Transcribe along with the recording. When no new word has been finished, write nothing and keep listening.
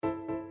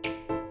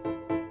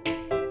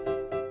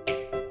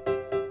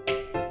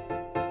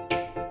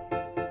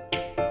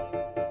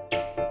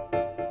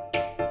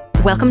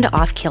Welcome to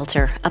Off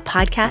Kilter, a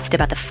podcast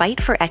about the fight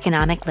for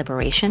economic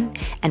liberation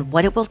and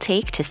what it will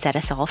take to set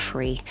us all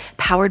free,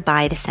 powered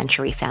by the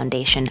Century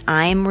Foundation.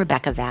 I'm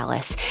Rebecca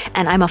Vallis,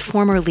 and I'm a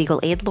former legal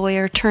aid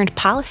lawyer turned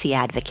policy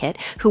advocate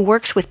who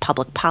works with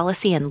public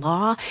policy and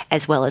law,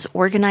 as well as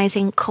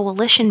organizing,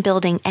 coalition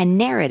building, and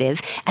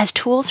narrative as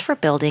tools for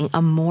building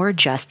a more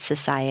just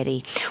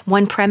society,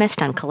 one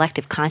premised on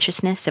collective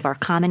consciousness of our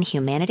common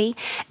humanity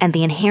and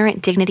the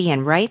inherent dignity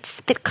and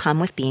rights that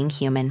come with being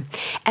human.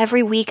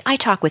 Every week, I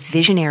talk with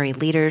visionary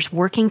leaders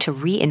working to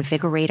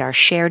reinvigorate our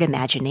shared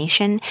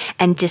imagination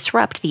and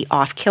disrupt the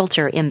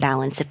off-kilter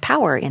imbalance of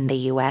power in the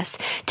U.S.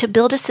 to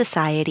build a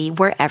society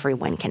where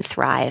everyone can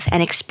thrive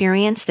and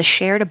experience the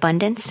shared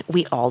abundance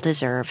we all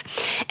deserve.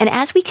 And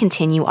as we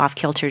continue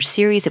Off-Kilter's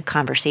series of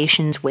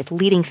conversations with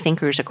leading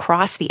thinkers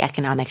across the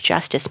economic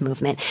justice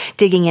movement,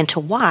 digging into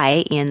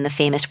why, in the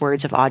famous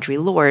words of Audre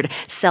Lorde,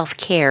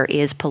 self-care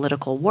is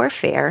political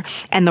warfare,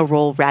 and the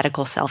role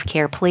radical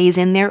self-care plays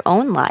in their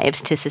own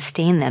lives to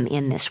sustain them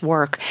in this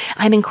work,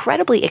 I'm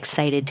incredibly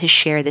excited to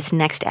share this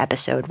next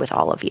episode with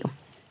all of you.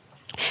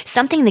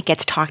 Something that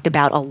gets talked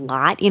about a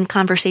lot in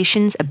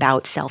conversations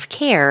about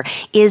self-care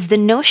is the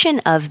notion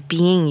of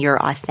being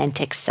your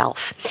authentic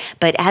self.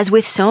 But as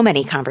with so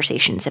many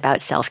conversations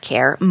about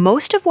self-care,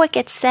 most of what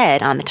gets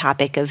said on the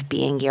topic of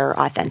being your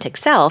authentic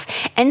self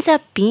ends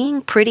up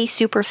being pretty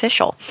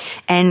superficial.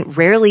 And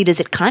rarely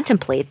does it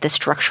contemplate the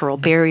structural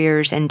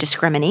barriers and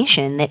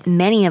discrimination that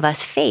many of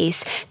us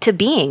face to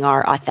being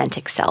our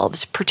authentic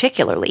selves,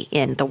 particularly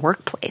in the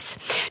workplace.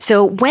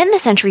 So when the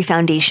Century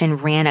Foundation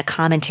ran a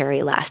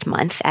commentary last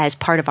month, as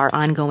part of our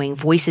ongoing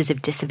Voices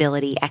of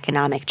Disability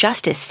Economic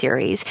Justice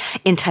series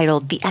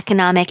entitled The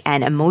Economic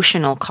and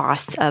Emotional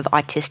Costs of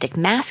Autistic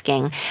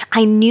Masking,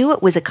 I knew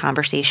it was a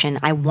conversation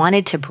I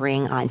wanted to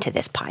bring onto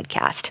this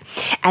podcast.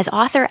 As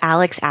author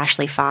Alex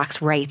Ashley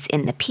Fox writes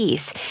in the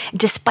piece,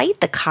 despite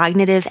the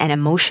cognitive and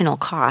emotional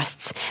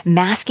costs,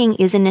 masking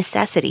is a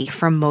necessity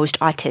for most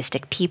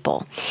autistic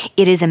people.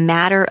 It is a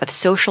matter of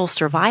social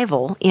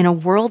survival in a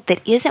world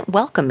that isn't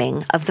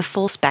welcoming of the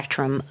full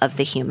spectrum of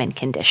the human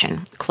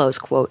condition. Close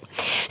quote.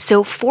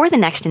 So for the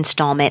next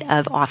installment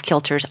of Off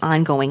Kilter's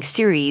ongoing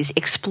series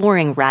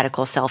exploring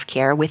radical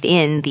self-care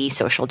within the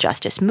social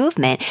justice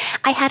movement,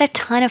 I had a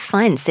ton of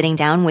fun sitting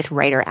down with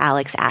writer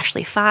Alex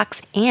Ashley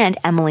Fox and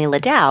Emily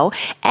Ladau,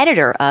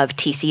 editor of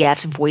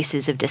TCF's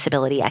Voices of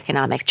Disability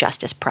Economic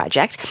Justice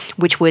Project,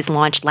 which was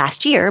launched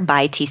last year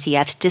by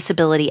TCF's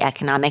Disability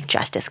Economic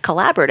Justice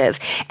Collaborative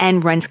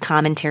and runs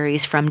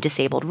commentaries from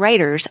disabled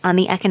writers on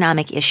the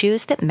economic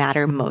issues that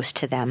matter most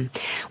to them.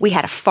 We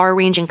had a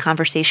far-ranging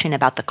conversation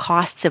about the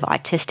costs of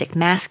autistic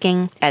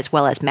masking, as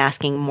well as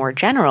masking more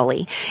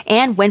generally,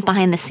 and went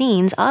behind the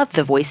scenes of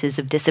the Voices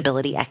of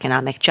Disability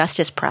Economic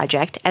Justice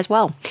Project as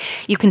well.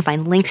 You can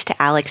find links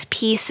to Alex's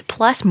piece,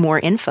 plus more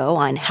info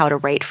on how to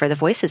write for the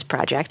Voices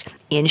Project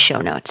in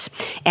show notes.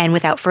 And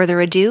without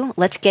further ado,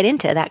 let's get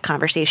into that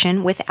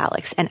conversation with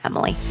Alex and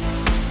Emily.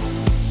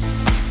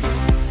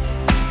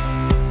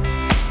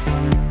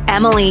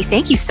 Emily,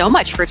 thank you so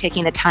much for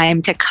taking the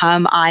time to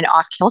come on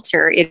Off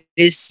Kilter. It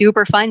is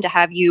super fun to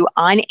have you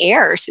on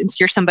air since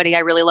you're somebody I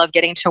really love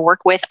getting to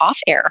work with off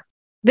air.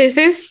 This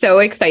is so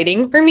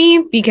exciting for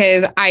me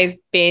because I've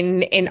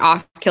been an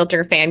Off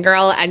Kilter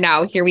fangirl and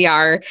now here we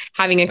are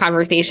having a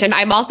conversation.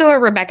 I'm also a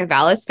Rebecca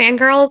Vallis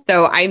fangirl.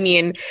 So, I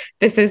mean,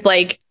 this is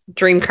like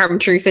dream come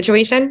true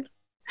situation.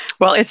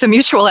 Well, it's a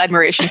mutual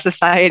admiration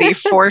society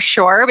for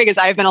sure, because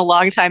I've been a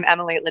longtime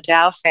Emily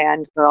Ladau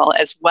fangirl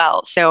as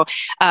well. So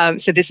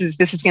this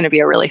is going to be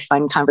a really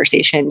fun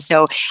conversation.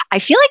 So I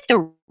feel like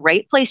the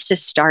right place to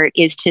start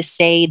is to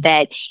say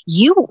that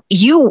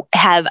you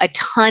have a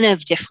ton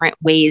of different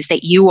ways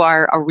that you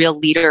are a real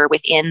leader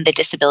within the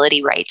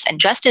disability rights and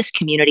justice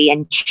community,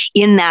 and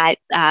in that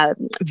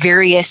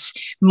various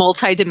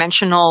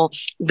multidimensional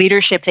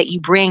leadership that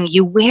you bring,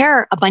 you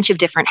wear a bunch of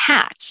different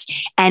hats.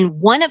 And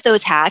one of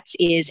those hats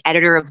is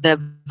editor of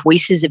the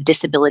Voices of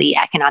Disability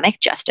Economic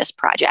Justice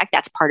Project.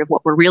 That's part of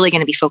what we're really going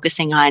to be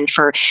focusing on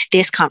for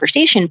this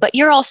conversation. But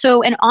you're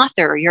also an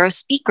author, you're a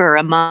speaker,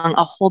 among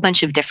a whole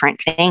bunch of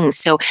different things.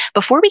 So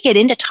before we get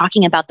into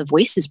talking about the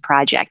Voices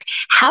Project,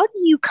 how do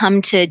you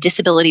come to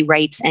disability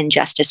rights and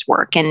justice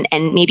work? And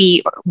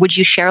maybe would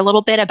you share a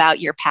little bit about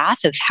your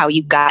path of how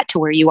you got to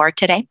where you are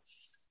today?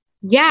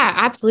 Yeah,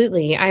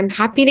 absolutely. I'm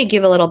happy to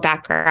give a little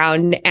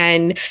background.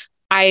 And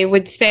I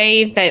would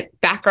say that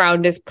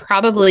background is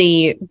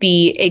probably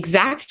the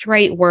exact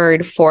right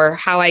word for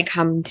how I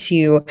come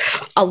to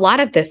a lot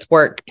of this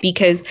work,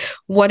 because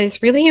what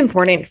is really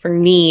important for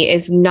me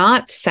is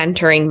not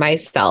centering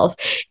myself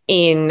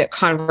in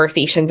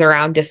conversations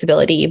around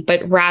disability,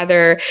 but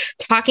rather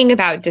talking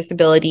about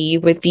disability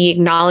with the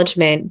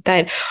acknowledgement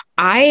that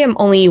I am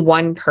only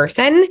one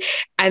person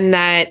and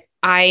that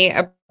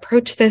I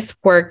approach this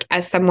work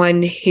as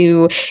someone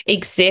who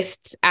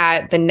exists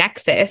at the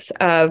nexus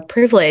of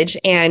privilege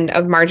and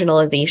of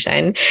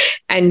marginalization.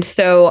 And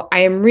so I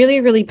am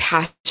really, really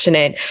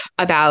passionate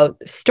about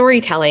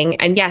storytelling.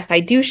 And yes,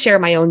 I do share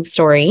my own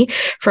story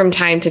from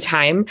time to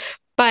time,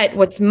 But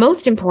what's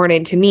most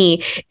important to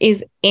me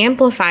is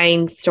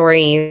amplifying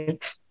stories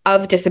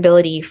of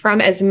disability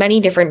from as many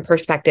different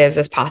perspectives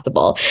as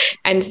possible.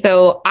 And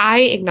so I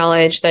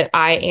acknowledge that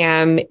I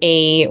am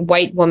a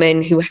white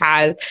woman who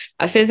has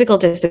a physical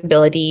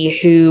disability,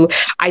 who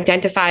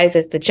identifies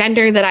as the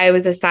gender that I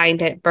was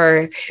assigned at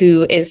birth,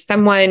 who is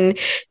someone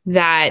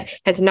that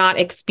has not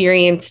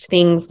experienced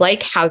things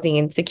like housing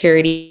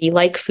insecurity,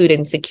 like food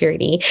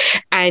insecurity.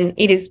 And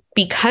it is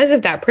because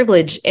of that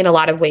privilege in a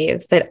lot of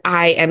ways that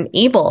I am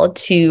able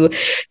to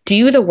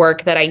do the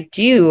work that I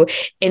do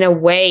in a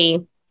way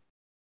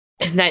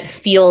that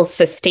feels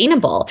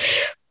sustainable.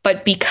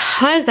 But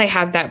because I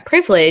have that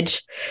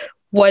privilege,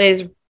 what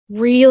is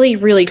really,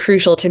 really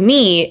crucial to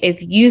me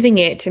is using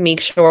it to make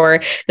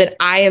sure that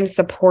I am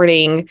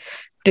supporting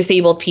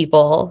disabled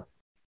people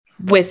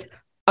with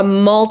a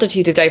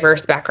multitude of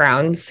diverse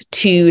backgrounds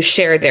to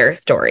share their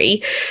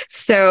story.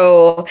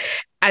 So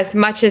as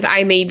much as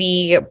I may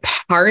be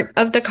part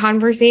of the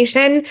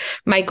conversation,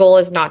 my goal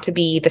is not to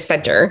be the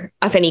center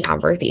of any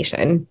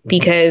conversation,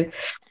 because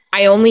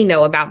I only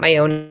know about my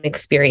own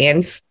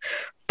experience,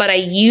 but I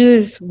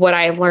use what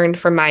I've learned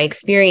from my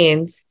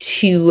experience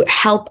to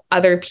help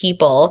other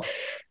people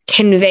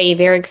convey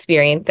their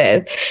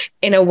experiences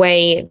in a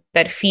way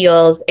that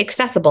feels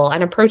accessible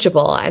and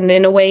approachable, and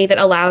in a way that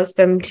allows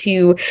them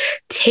to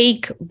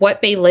take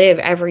what they live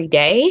every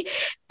day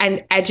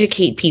and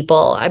educate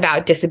people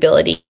about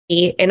disability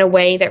in a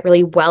way that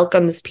really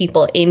welcomes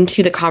people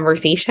into the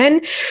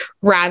conversation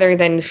rather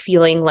than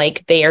feeling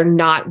like they are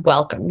not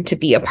welcome to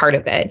be a part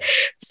of it.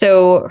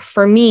 So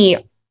for me,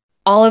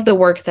 all of the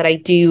work that I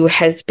do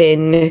has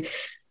been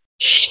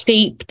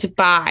shaped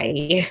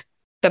by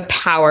the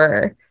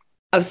power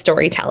of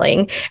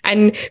storytelling.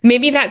 And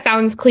maybe that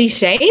sounds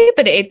cliche,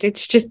 but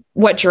it's just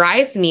what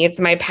drives me. It's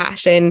my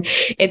passion.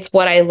 It's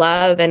what I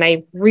love. And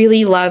I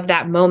really love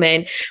that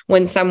moment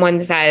when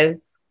someone says,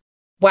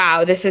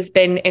 wow, this has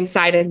been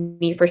inside of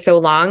me for so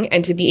long.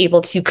 And to be able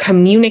to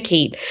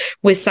communicate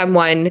with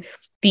someone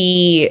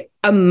the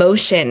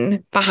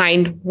emotion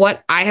behind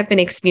what I have been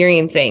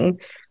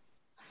experiencing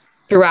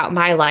throughout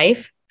my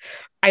life.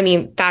 I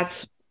mean,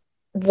 that's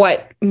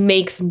what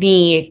makes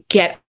me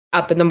get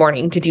up in the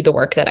morning to do the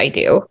work that I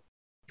do.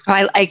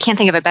 I can't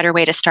think of a better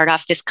way to start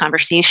off this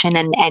conversation.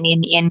 And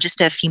in just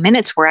a few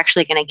minutes, we're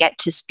actually going to get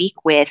to speak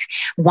with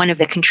one of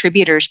the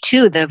contributors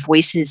to the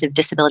Voices of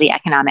Disability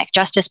Economic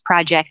Justice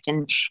Project.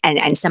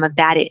 And some of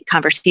that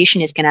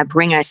conversation is going to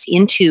bring us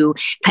into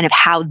kind of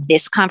how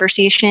this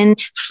conversation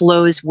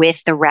flows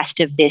with the rest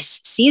of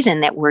this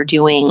season that we're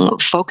doing,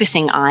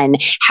 focusing on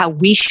how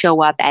we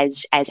show up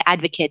as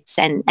advocates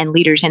and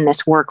leaders in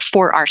this work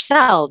for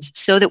ourselves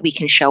so that we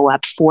can show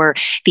up for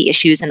the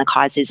issues and the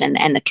causes and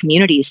the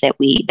communities that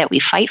we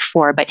fight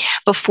for. But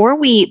before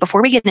we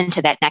get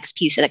into that next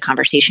piece of the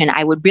conversation,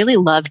 I would really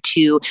love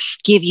to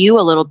give you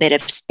a little bit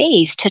of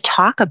space to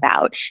talk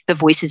about the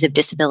Voices of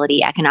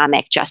Disability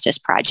Economic Justice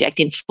Project.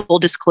 In full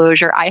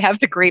disclosure, I have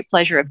the great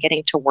pleasure of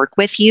getting to work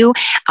with you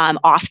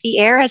off the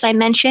air, as I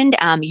mentioned.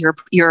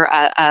 You're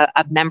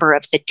a member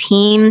of the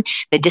team,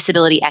 the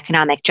Disability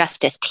Economic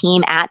Justice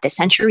team at the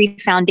Century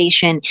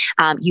Foundation.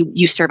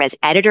 You serve as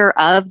editor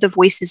of the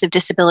Voices of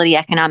Disability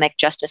Economic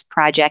Justice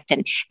Project,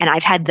 and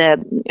I've had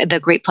the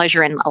great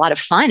pleasure and a lot of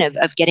fun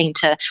of getting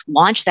to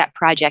launch that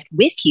project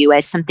with you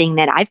as something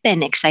that I've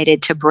been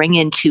excited to bring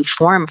into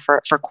form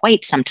for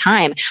quite some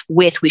time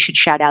with, we should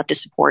shout out the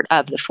support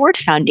of the Ford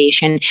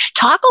Foundation.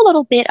 Talk a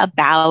little bit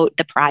about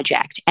the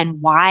project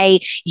and why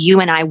you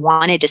and I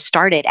wanted to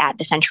start it at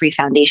the Century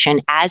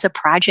Foundation as a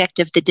project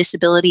of the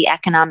Disability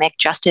Economic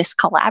Justice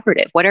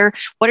Collaborative. What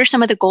are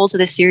some of the goals of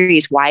the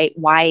series? Why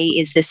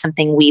is this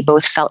something we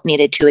both felt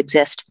needed to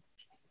exist?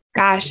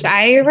 Gosh,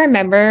 I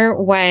remember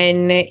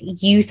when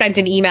you sent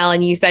an email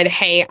and you said,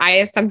 hey, I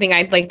have something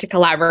I'd like to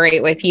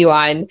collaborate with you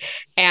on.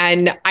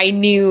 And I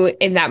knew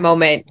in that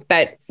moment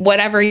that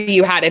whatever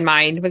you had in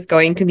mind was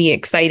going to be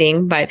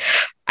exciting. But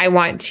I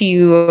want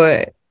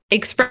to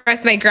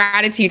express my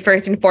gratitude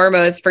first and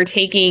foremost for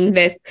taking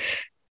this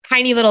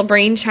tiny little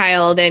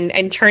brainchild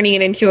and turning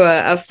it into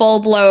a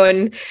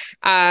full-blown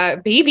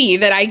baby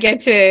that I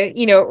get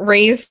to,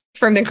 raise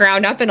from the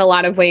ground up in a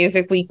lot of ways.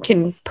 If we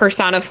can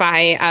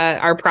personify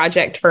our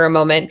project for a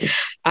moment,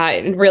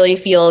 it really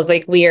feels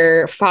like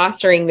we're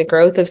fostering the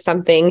growth of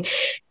something.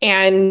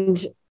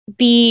 And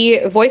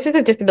the Voices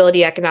of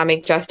Disability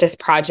Economic Justice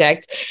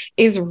Project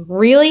is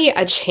really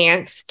a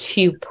chance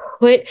to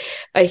put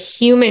a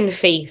human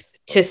face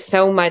to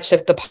so much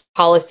of the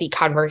policy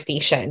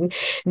conversation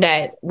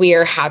that we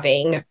are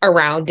having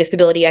around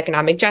disability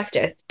economic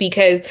justice.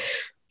 Because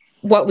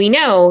what we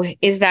know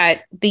is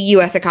that the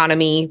U.S.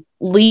 economy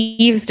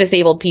leaves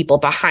disabled people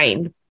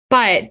behind.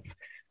 But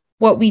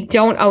what we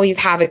don't always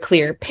have a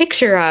clear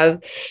picture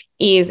of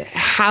is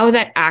how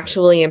that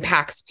actually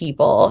impacts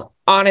people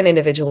on an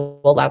individual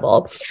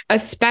level,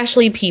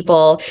 especially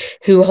people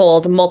who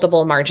hold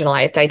multiple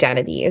marginalized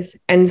identities.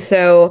 And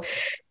so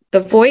the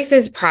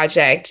Voices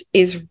Project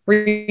is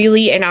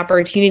really an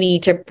opportunity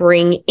to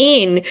bring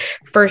in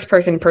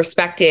first-person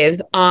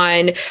perspectives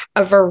on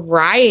a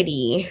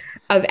variety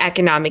of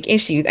economic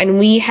issues. And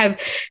we have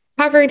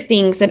covered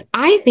things that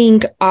I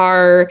think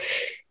are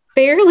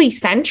fairly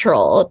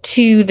central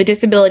to the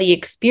disability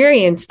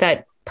experience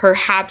that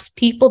perhaps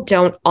people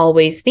don't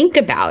always think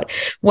about,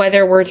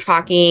 whether we're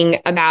talking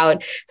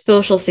about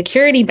Social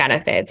Security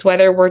benefits,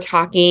 whether we're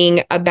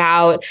talking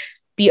about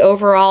the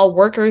overall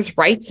workers'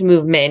 rights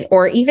movement,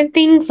 or even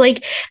things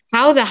like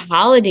how the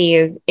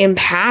holidays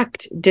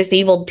impact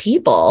disabled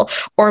people.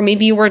 Or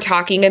maybe we're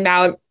talking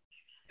about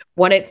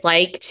what it's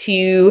like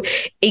to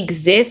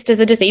exist as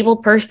a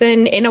disabled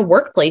person in a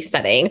workplace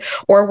setting,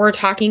 or we're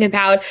talking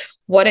about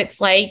what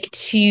it's like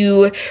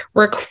to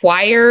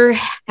require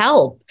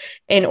help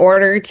in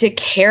order to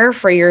care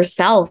for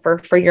yourself or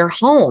for your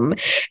home.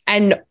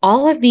 And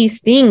all of these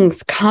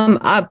things come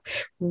up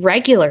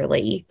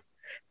regularly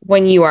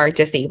when you are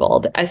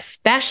disabled,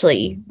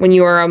 especially when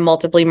you are a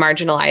multiply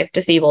marginalized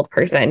disabled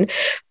person.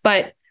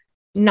 But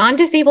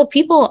non-disabled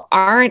people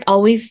aren't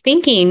always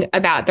thinking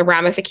about the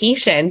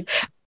ramifications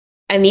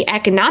and the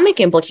economic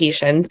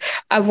implications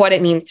of what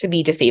it means to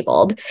be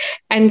disabled.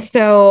 And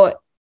so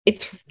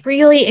it's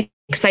really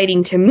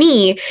exciting to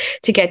me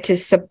to get to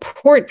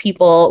support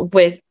people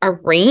with a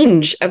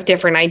range of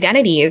different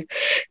identities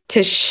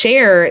to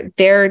share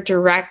their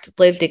direct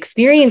lived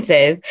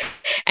experiences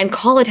and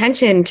call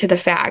attention to the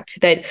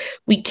fact that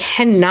we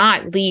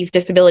cannot leave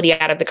disability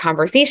out of the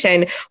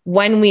conversation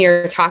when we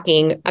are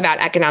talking about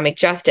economic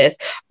justice.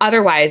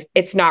 Otherwise,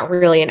 it's not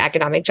really an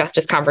economic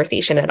justice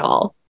conversation at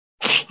all.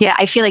 Yeah,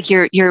 I feel like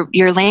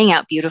you're laying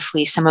out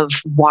beautifully some of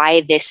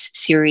why this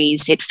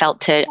series, it felt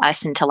to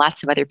us and to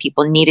lots of other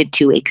people, needed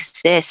to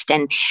exist,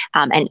 and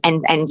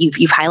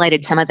you've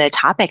highlighted some of the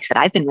topics that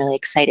I've been really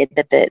excited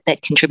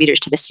that contributors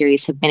to the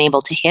series have been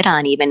able to hit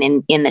on,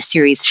 even in the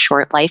series'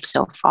 short life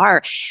so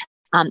far.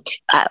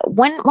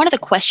 One of the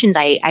questions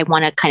I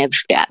want to kind of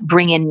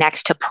bring in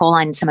next to pull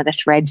on some of the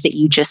threads that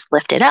you just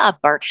lifted up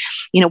are,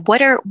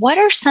 what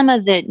are some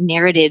of the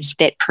narratives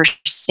that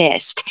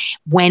persist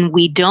when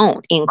we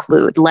don't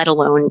include, let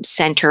alone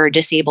center,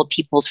 disabled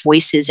people's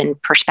voices and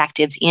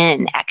perspectives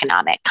in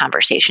economic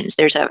conversations?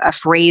 There's a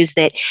phrase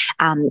that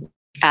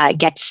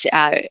gets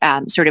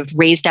sort of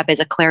raised up as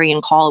a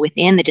clarion call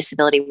within the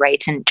disability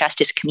rights and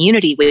justice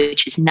community,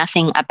 which is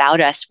nothing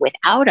about us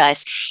without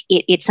us.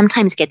 It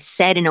sometimes gets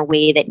said in a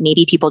way that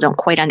maybe people don't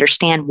quite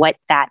understand what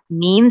that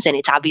means. And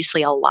it's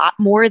obviously a lot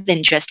more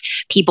than just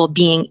people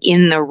being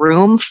in the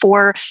room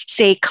for,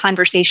 say,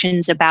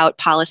 conversations about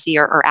policy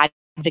or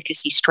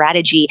advocacy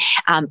strategy,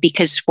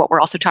 because what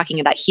we're also talking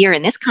about here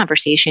in this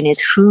conversation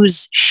is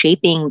who's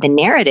shaping the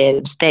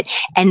narratives that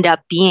end up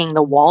being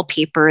the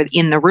wallpaper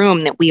in the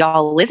room that we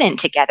all live in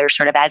together,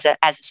 sort of as a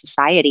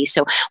society.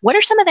 So, what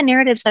are some of the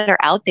narratives that are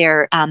out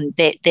there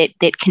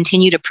that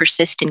continue to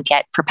persist and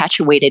get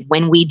perpetuated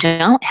when we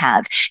don't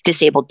have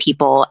disabled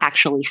people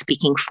actually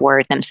speaking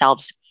for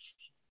themselves?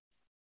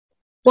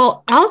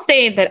 Well, I'll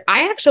say that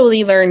I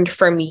actually learned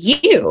from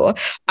you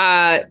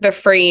the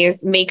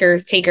phrase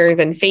makers, takers,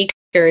 and fakers,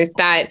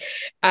 that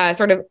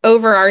sort of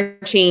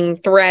overarching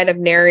thread of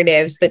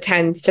narratives that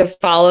tends to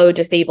follow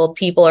disabled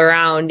people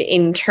around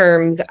in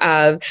terms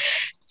of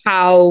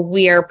how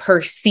we are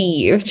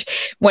perceived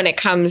when it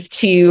comes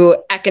to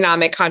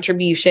economic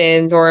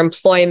contributions or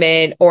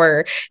employment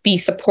or the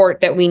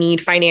support that we need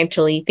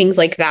financially, things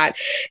like that.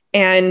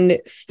 And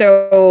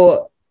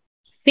so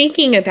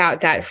thinking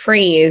about that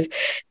phrase,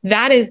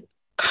 that is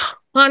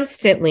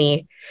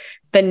constantly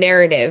the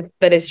narrative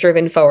that is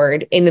driven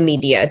forward in the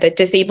media, that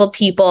disabled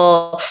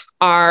people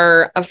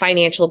are a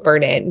financial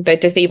burden,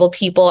 that disabled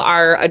people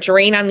are a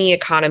drain on the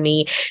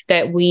economy,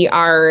 that we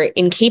are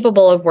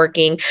incapable of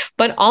working,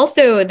 but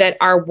also that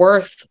our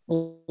worth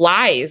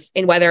lies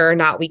in whether or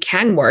not we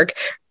can work,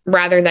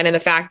 rather than in the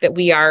fact that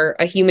we are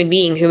a human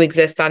being who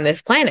exists on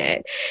this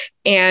planet.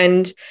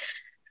 And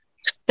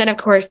then, of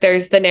course,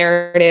 there's the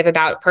narrative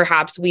about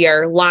perhaps we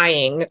are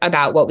lying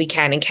about what we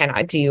can and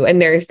cannot do.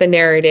 And there's the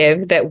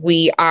narrative that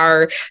we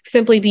are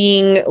simply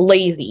being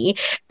lazy.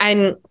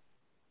 And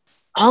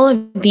all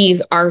of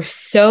these are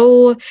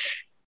so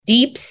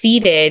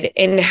deep-seated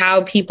in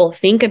how people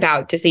think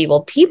about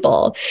disabled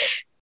people.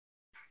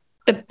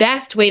 The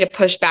best way to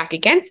push back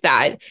against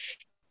that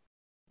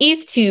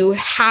is to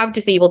have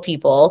disabled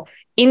people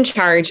in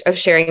charge of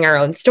sharing our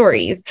own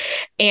stories.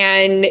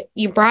 And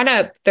you brought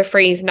up the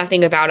phrase,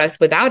 nothing about us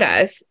without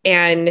us.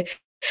 And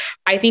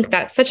I think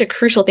that's such a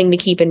crucial thing to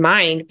keep in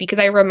mind, because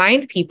I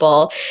remind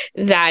people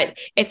that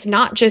it's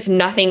not just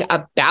nothing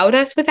about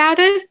us without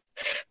us,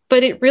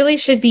 but it really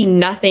should be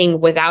nothing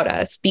without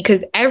us,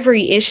 because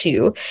every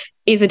issue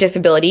is a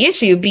disability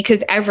issue,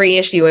 because every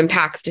issue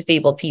impacts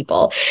disabled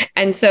people.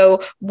 And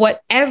so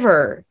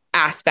whatever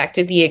aspect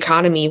of the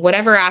economy,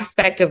 whatever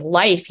aspect of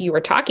life you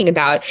were talking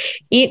about,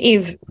 it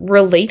is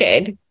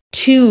related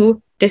to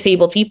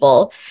disabled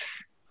people,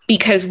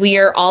 because we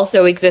are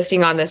also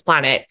existing on this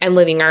planet and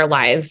living our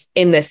lives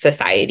in this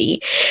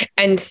society.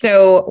 And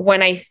so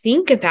when I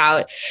think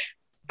about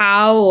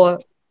how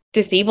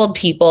disabled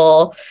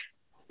people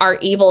are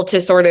able to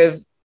sort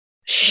of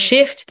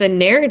shift the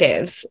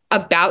narratives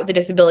about the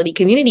disability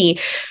community,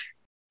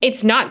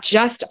 it's not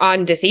just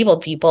on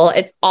disabled people.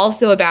 It's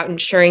also about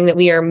ensuring that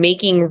we are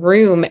making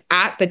room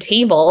at the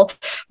table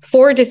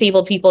for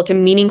disabled people to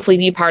meaningfully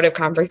be part of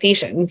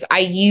conversations. I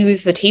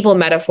use the table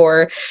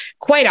metaphor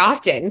quite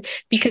often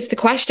because the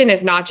question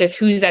is not just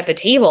who's at the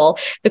table.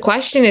 The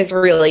question is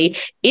really,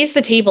 is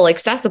the table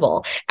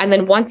accessible? And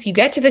then once you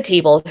get to the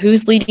table,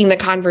 who's leading the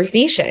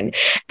conversation?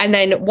 And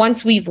then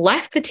once we've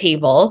left the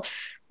table,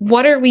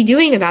 what are we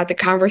doing about the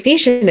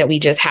conversation that we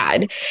just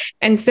had?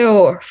 And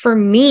so for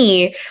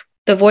me,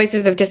 the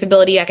Voices of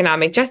Disability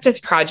Economic Justice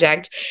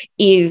Project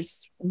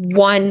is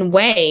one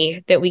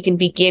way that we can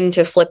begin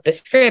to flip the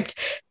script,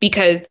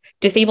 because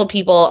disabled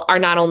people are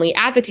not only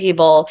at the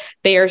table,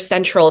 they are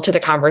central to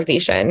the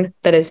conversation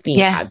that is being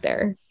had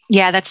there.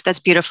 Yeah, that's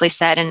beautifully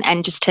said.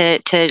 And just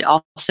to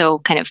also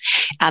kind of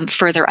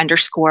further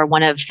underscore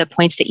one of the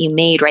points that you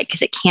made, right?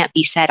 Because it can't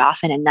be said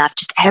often enough,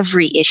 just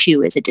every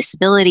issue is a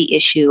disability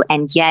issue.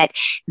 And yet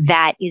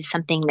that is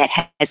something that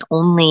has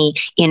only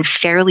in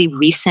fairly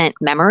recent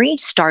memory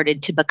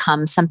started to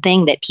become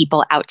something that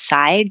people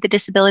outside the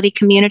disability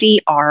community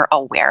are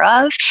aware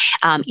of.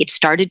 It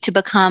started to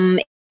become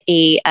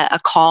a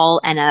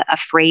call and a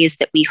phrase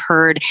that we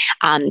heard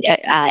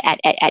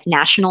at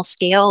national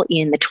scale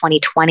in the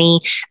 2020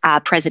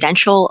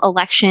 presidential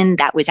election.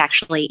 That was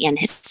actually an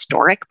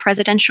historic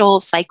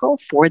presidential cycle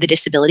for the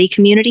disability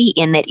community,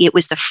 in that it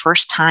was the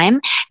first time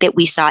that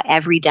we saw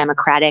every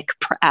Democratic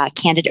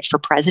candidate for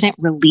president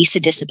release a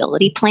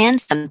disability plan,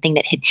 something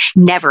that had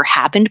never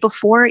happened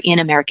before in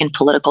American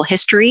political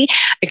history.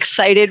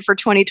 Excited for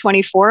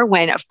 2024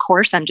 when, of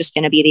course, I'm just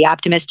going to be the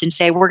optimist and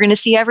say we're going to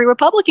see every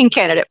Republican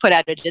candidate put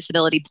out a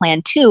disability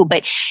plan too.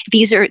 But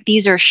these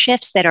are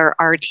shifts that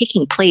are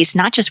taking place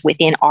not just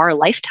within our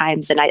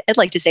lifetimes. And I'd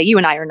like to say you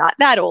and I are not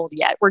that old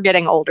yet. We're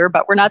getting older,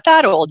 but we're not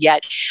that old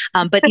yet.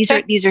 But these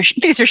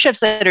are shifts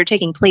that are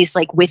taking place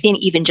like within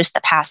even just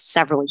the past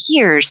several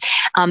years.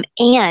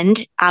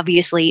 And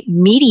obviously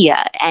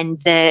media and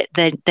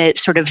the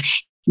sort of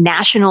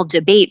national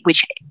debate,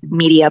 which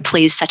media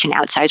plays such an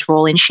outsized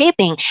role in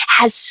shaping,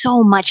 has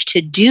so much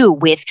to do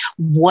with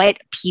what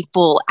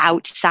people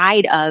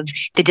outside of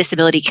the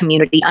disability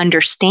community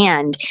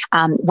understand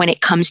when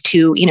it comes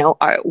to,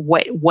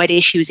 what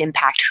issues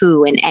impact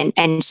who,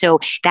 and so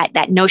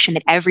that notion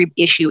that every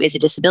issue is a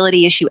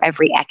disability issue,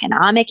 every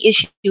economic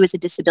issue is a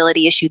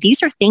disability issue.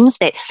 These are things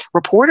that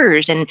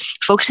reporters and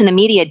folks in the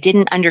media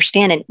didn't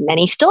understand, and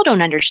many still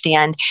don't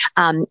understand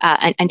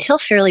until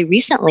fairly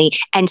recently.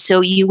 And so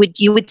you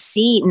would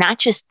see not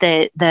just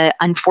the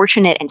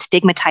unfortunate and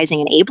stigmatizing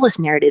and ableist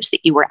narratives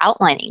that you were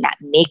outlining, that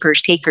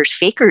makers, takers,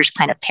 fakers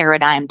kind of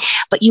paradigm,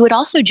 but you would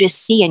also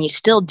just see, and you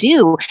still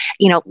do,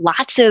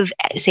 lots of,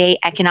 say,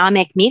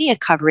 economic media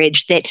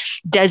coverage that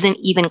doesn't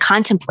even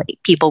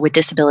contemplate people with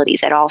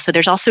disabilities at all. So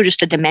there's also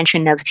just a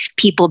dimension of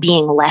people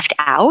being left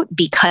out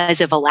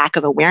because of a lack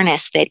of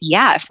awareness that,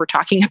 if we're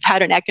talking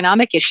about an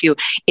economic issue,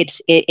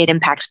 it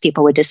impacts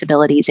people with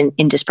disabilities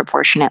in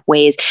disproportionate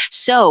ways.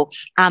 So,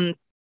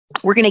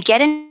 we're going to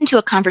get into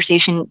a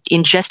conversation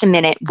in just a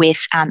minute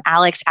with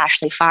Alex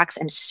Ashley Fox.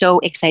 I'm so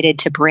excited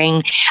to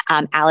bring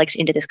Alex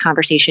into this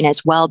conversation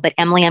as well. But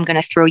Emily, I'm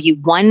going to throw you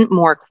one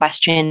more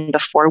question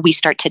before we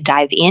start to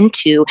dive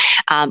into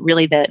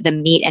really the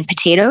meat and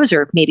potatoes,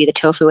 or maybe the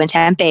tofu and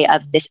tempeh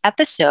of this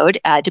episode,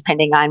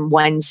 depending on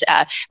one's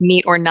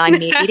meat or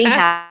non-meat eating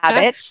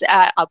habits.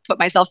 I'll put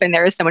myself in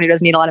there as someone who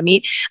doesn't eat a lot of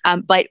meat.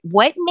 But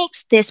what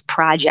makes this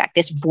project,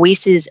 this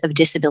Voices of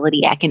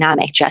Disability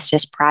Economic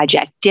Justice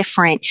project,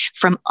 different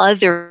from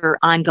other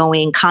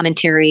ongoing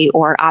commentary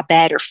or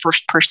op-ed or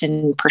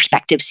first-person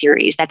perspective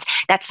series? That's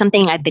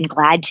something I've been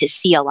glad to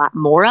see a lot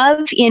more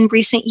of in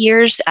recent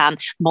years.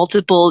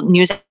 Multiple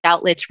news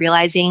outlets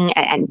realizing,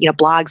 and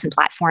blogs and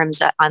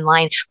platforms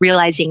online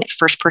realizing that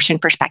first-person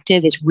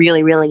perspective is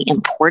really, really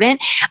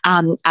important.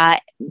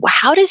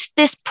 How does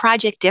this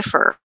project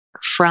differ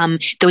from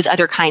those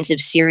other kinds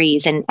of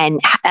series, and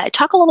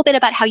talk a little bit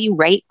about how you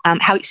write,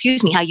 how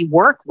you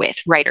work with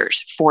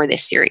writers for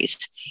this series?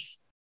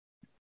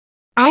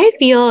 I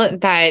feel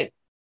that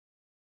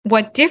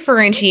what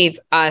differentiates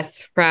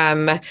us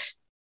from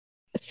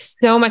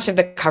so much of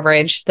the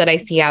coverage that I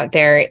see out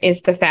there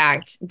is the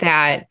fact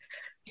that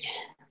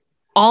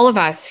all of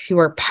us who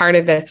are part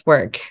of this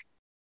work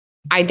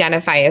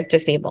identify as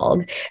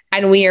disabled,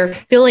 and we are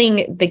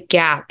filling the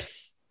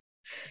gaps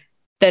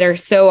that are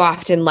so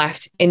often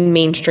left in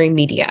mainstream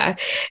media.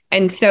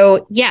 And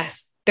so,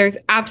 yes, there's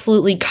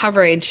absolutely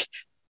coverage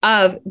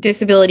of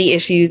disability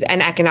issues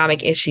and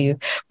economic issues.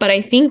 But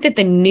I think that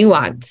the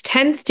nuance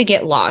tends to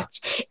get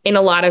lost in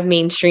a lot of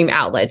mainstream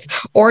outlets,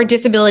 or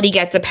disability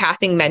gets a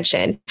passing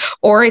mention,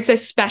 or it's a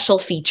special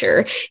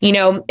feature.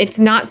 It's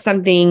not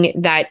something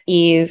that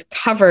is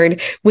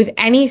covered with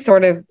any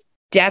sort of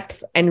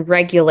depth and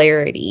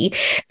regularity.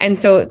 And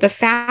so the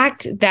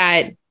fact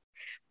that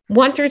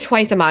once or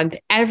twice a month,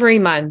 every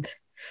month,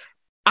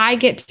 I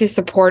get to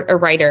support a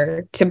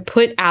writer to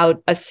put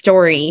out a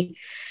story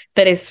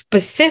that is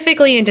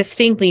specifically and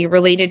distinctly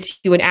related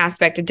to an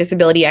aspect of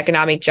disability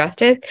economic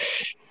justice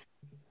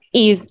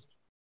is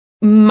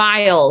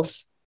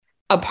miles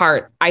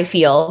apart, I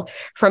feel,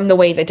 from the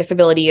way that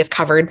disability is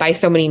covered by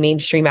so many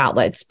mainstream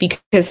outlets.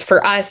 Because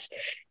for us,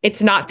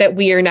 it's not that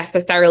we are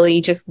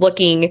necessarily just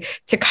looking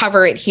to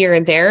cover it here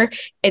and there.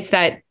 It's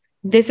that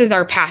this is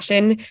our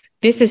passion.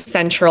 This is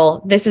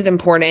central. This is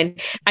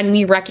important. And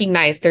we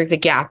recognize there's a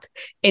gap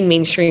in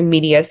mainstream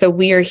media. So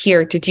we are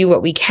here to do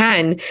what we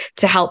can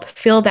to help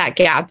fill that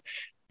gap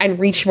and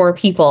reach more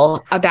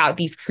people about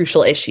these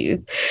crucial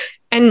issues.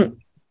 And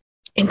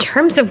in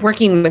terms of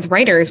working with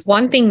writers,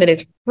 one thing that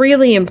is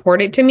really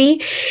important to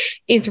me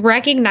is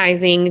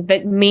recognizing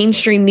that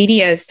mainstream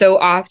media so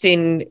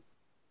often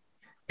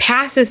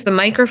passes the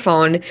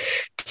microphone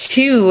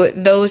to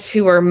those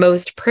who are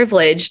most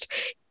privileged,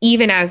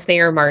 even as they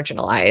are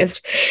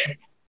marginalized.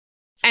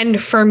 And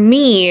for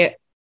me,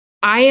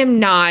 I am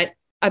not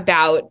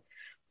about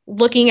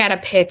looking at a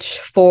pitch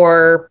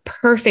for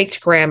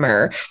perfect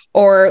grammar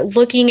or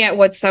looking at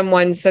what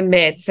someone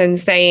submits and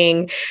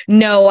saying,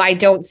 no, I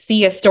don't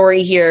see a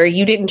story here.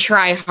 You didn't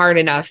try hard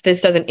enough.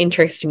 This doesn't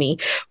interest me.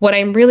 What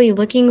I'm really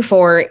looking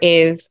for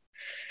is,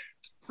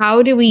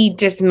 how do we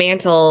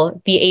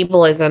dismantle the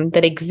ableism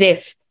that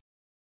exists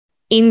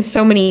in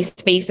so many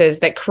spaces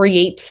that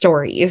create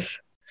stories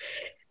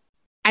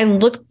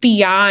and look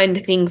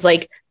beyond things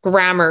like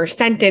grammar,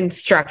 sentence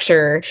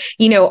structure,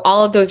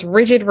 all of those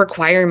rigid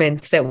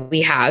requirements that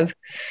we have,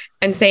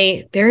 and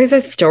say, there is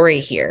a story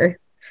here.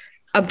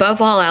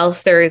 Above all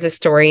else, there is a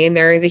story, and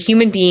there is a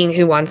human being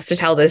who wants to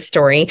tell this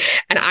story.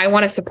 And I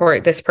want to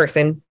support this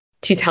person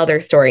to tell their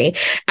story.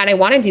 And I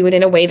want to do it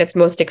in a way that's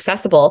most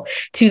accessible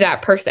to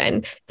that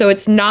person. So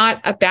it's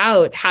not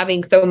about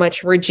having so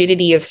much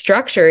rigidity of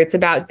structure. It's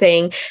about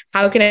saying,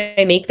 how can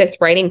I make this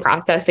writing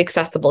process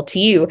accessible to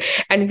you?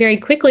 And very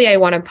quickly, I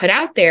want to put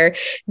out there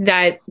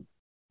that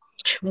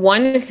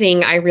one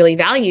thing I really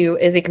value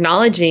is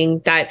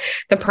acknowledging that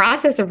the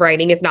process of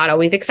writing is not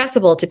always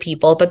accessible to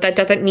people, but that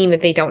doesn't mean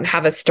that they don't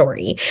have a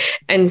story.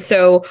 And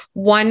so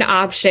one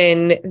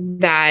option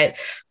that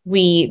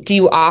we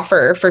do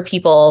offer for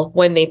people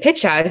when they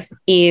pitch us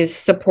is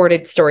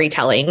supported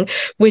storytelling,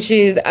 which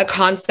is a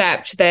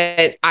concept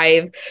that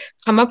I've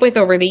come up with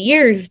over the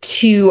years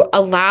to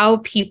allow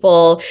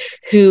people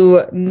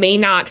who may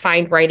not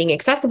find writing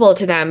accessible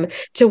to them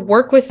to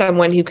work with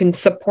someone who can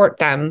support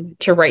them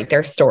to write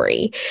their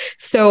story.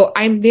 So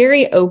I'm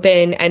very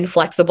open and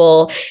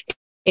flexible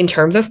in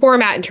terms of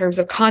format, in terms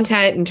of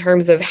content, in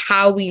terms of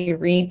how we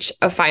reach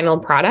a final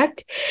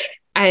product.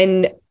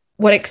 And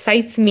what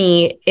excites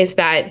me is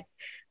that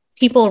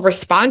people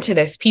respond to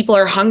this. People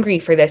are hungry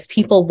for this.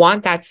 People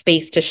want that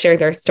space to share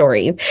their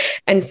stories.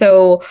 And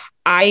so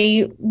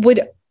I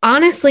would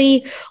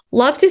honestly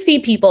love to see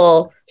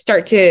people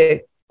start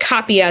to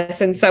copy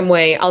us in some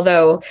way,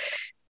 although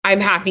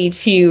I'm happy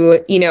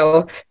to,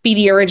 be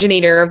the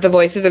originator of the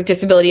Voices of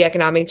Disability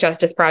Economic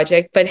Justice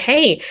Project. But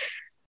hey,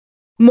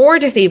 more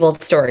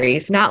disabled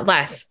stories, not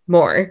less,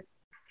 more.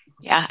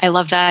 Yeah, I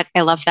love that.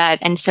 I love that.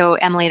 And so,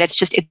 Emily, it's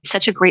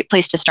such a great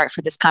place to start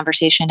for this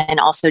conversation, and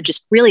also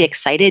just really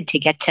excited to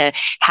get to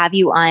have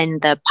you on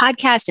the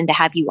podcast and to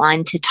have you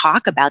on to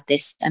talk about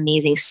this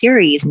amazing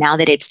series now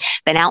that it's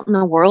been out in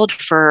the world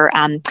for,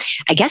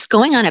 I guess,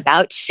 going on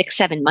about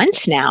 6-7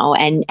 months now.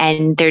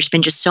 And there's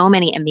been just so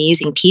many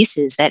amazing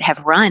pieces that have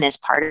run as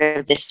part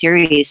of this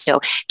series. So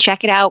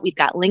check it out. We've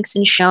got links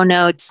in show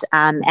notes,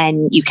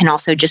 and you can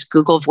also just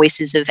Google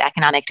Voices of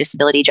Economic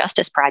Disability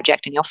Justice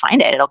Project, and you'll find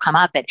it. It'll come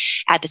up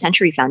at the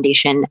Century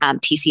Foundation,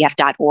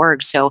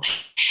 tcf.org. So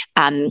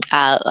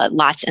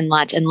lots and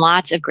lots and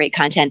lots of great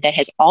content that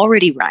has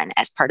already run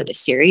as part of this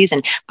series.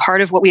 And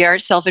part of what we are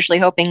selfishly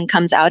hoping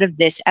comes out of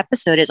this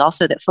episode is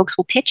also that folks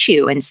will pitch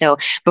you. And so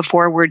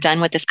before we're done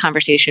with this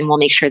conversation, we'll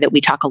make sure that we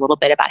talk a little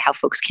bit about how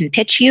folks can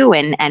pitch you,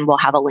 and we'll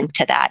have a link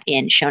to that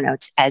in show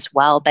notes as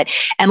well. But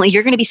Emily,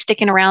 you're going to be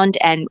sticking around.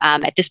 And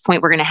at this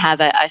point, we're going to have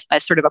a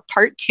sort of a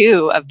part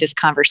 2 of this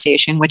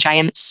conversation, which I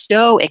am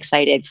so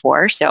excited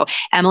for. So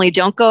Emily,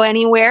 don't go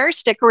anywhere.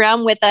 Stick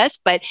around with us.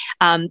 But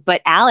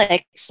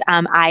Alex,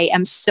 I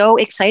am so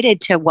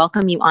excited to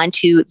welcome you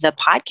onto the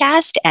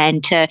podcast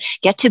and to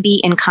get to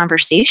be in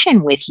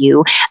conversation with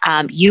you.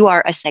 You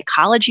are a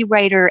psychology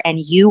writer, and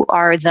you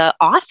are the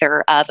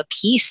author of a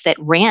piece that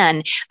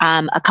ran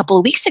a couple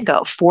of weeks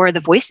ago for the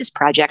Voices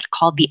Project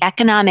called "The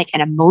Economic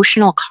and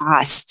Emotional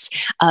Costs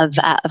of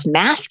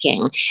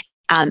Masking."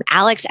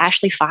 Alex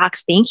Ashley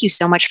Fox, thank you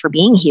so much for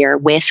being here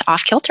with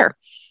Off Kilter.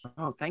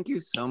 Oh, thank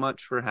you so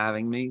much for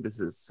having me. This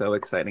is so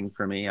exciting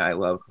for me. I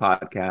love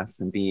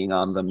podcasts, and being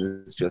on them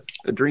is just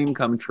a dream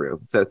come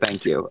true. So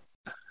thank you.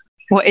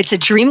 Well, it's a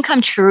dream come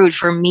true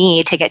for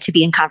me to get to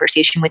be in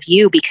conversation with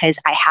you, because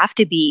I have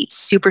to be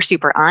super,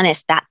 super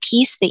honest. That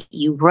piece that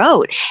you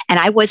wrote, and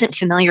I wasn't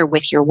familiar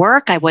with your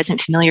work. I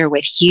wasn't familiar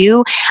with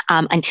you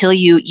until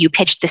you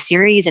pitched the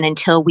series and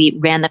until we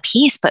ran the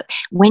piece. But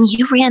when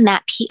you ran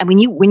that piece,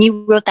 when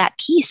you wrote that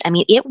piece,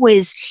 it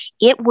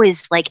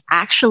was like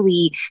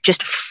actually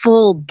just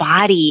full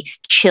body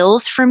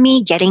chills for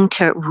me getting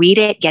to read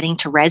it, getting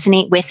to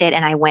resonate with it.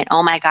 And I went,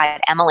 oh my God,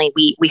 Emily,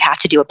 we have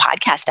to do a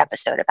podcast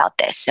episode about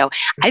this. So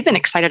I've been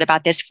excited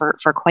about this for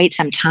quite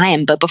some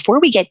time. But before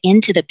we get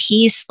into the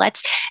piece,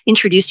 let's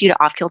introduce you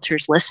to Off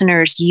Kilter's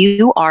listeners.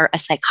 You are a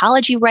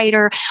psychology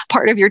writer.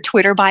 Part of your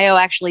Twitter bio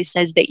actually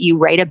says that you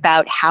write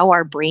about how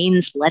our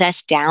brains let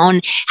us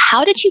down.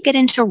 How did you get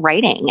into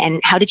writing,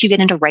 and how did you get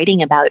into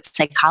writing about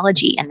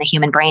psychology and the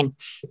human brain?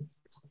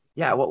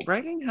 Yeah, well,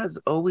 writing has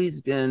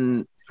always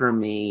been, for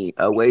me,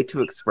 a way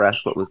to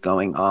express what was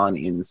going on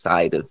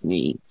inside of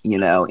me,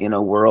 in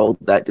a world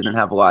that didn't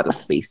have a lot of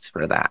space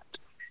for that.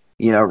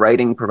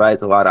 Writing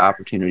provides a lot of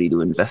opportunity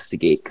to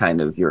investigate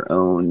kind of your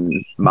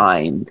own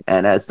mind.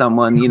 And as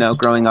someone,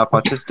 growing up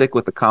autistic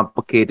with a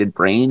complicated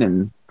brain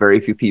and very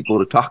few people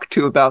to talk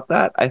to about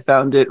that, I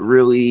found it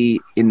really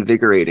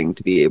invigorating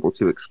to be able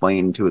to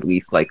explain to at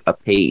least like a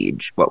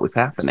page what was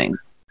happening.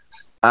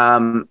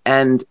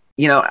 And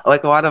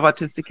like a lot of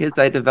autistic kids,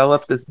 I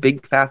developed this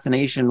big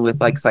fascination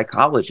with like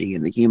psychology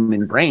and the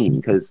human brain,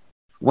 because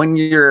when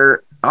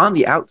you're on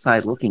the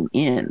outside looking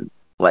in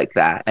like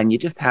that, and you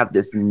just have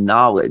this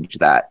knowledge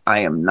that I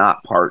am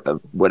not part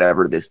of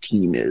whatever this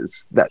team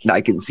is that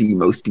I can see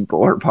most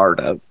people are part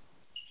of,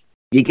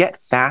 you get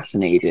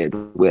fascinated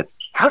with,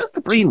 how does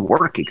the brain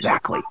work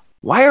exactly?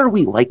 Why are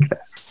we like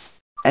this?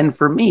 And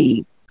for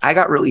me, I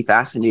got really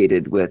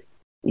fascinated with,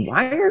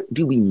 why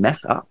do we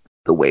mess up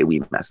the way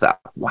we mess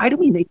up? Why do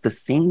we make the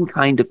same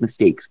kind of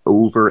mistakes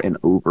over and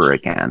over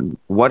again?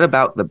 What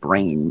about the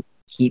brain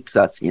keeps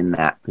us in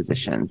that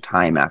position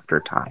time after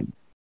time?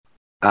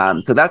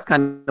 So that's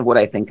kind of what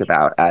I think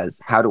about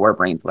as, how do our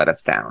brains let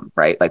us down,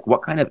 right? Like,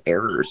 what kind of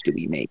errors do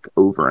we make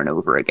over and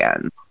over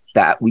again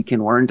that we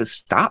can learn to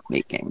stop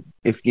making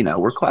if,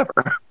 we're clever?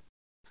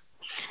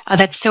 Oh,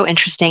 that's so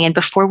interesting. And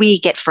before we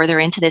get further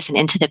into this and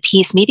into the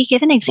piece, maybe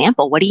give an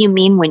example. What do you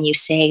mean when you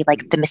say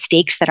like the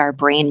mistakes that our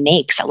brain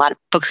makes? A lot of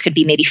folks could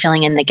be maybe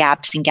filling in the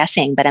gaps and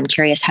guessing, but I'm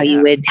curious how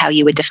you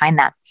would define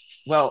that.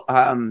 Well,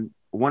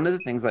 one of the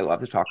things I love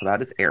to talk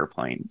about is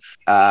airplanes.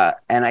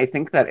 And I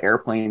think that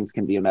airplanes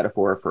can be a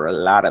metaphor for a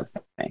lot of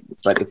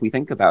things. But if we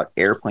think about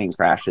airplane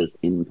crashes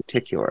in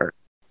particular,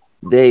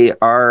 they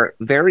are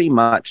very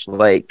much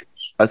like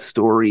a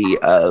story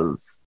of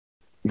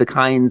the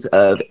kinds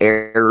of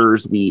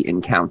errors we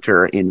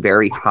encounter in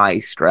very high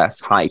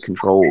stress, high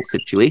control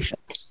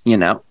situations,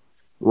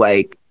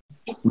 like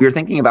we're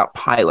thinking about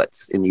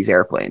pilots in these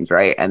airplanes,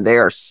 right? And they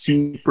are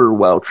super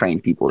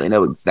well-trained people. They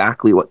know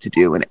exactly what to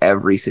do in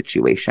every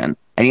situation.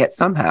 And yet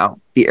somehow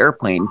the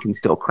airplane can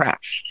still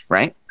crash,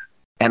 right?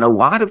 And a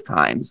lot of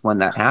times when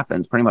that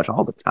happens, pretty much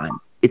all the time,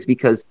 it's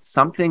because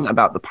something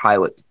about the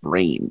pilot's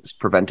brains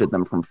prevented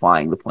them from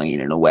flying the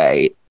plane in a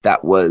way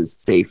that was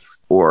safe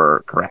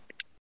or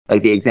correct.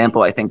 Like the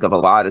example I think of a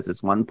lot is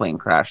this one plane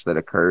crash that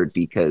occurred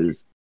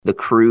because the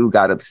crew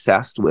got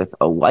obsessed with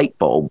a light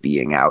bulb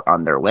being out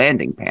on their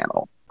landing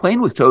panel.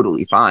 Plane was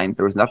totally fine.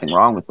 There was nothing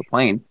wrong with the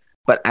plane.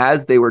 But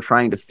as they were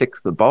trying to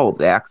fix the bulb,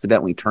 they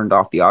accidentally turned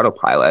off the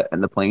autopilot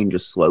and the plane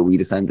just slowly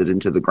descended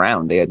into the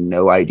ground. They had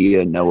no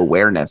idea, no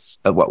awareness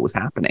of what was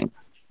happening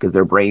because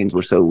their brains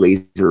were so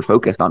laser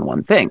focused on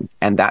one thing.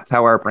 And that's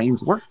how our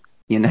brains work.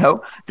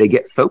 They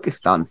get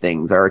focused on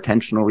things. Our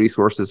attentional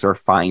resources are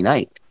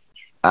finite.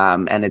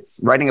 And it's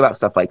writing about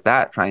stuff like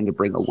that, trying to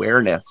bring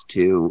awareness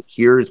to,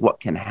 here's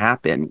what can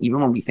happen. Even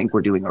when we think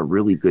we're doing a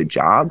really good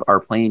job, our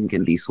plane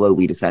can be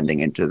slowly descending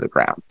into the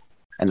ground.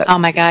 And that's oh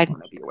my God, what I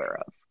want to be aware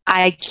of.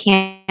 I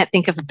can't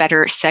think of a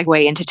better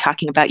segue into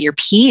talking about your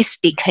piece,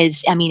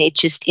 because I mean,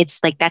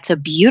 it's like, that's a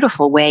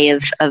beautiful way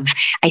of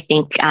I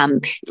think,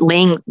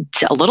 laying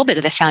a little bit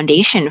of the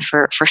foundation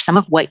for some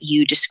of what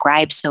you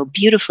described so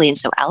beautifully and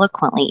so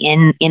eloquently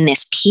in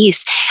this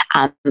piece.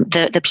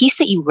 The piece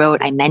that you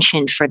wrote, I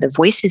mentioned for the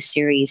Voices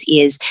series,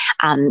 is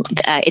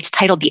it's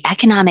titled "The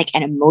Economic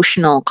and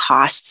Emotional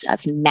Costs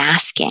of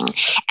Masking."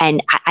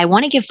 And I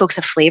want to give folks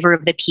a flavor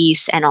of the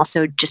piece and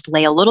also just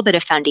lay a little bit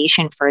of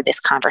foundation for this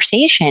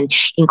conversation,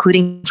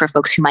 including for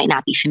folks who might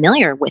not be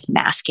familiar with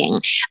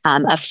masking,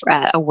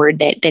 a word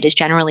that is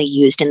generally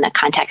used in the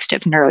context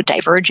of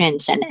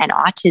neurodivergence and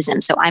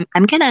autism. So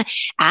I'm going to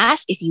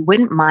ask if you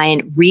wouldn't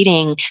mind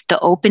reading the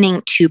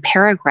opening 2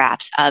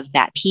 paragraphs of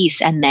that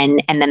piece, and then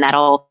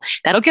that'll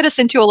get us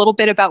into a little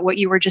bit about what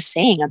you were just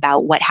saying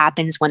about what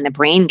happens when the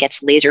brain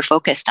gets laser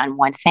focused on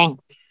one thing.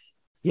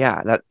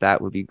 Yeah,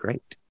 that would be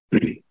great.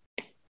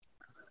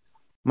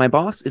 My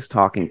boss is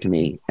talking to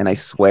me, and I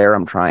swear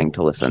I'm trying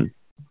to listen.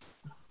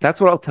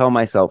 That's what I'll tell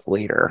myself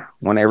later,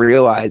 when I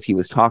realize he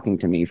was talking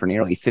to me for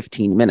nearly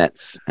 15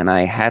 minutes, and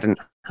I hadn't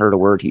heard a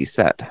word he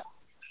said.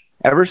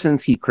 Ever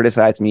since he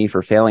criticized me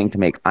for failing to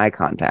make eye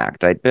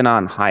contact, I'd been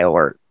on high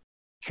alert,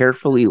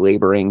 carefully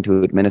laboring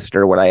to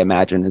administer what I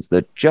imagine is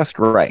the just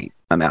right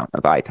amount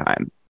of eye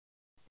time.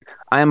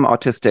 I'm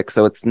autistic,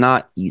 so it's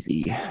not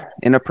easy.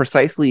 In a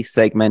precisely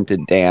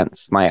segmented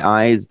dance, my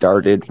eyes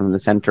darted from the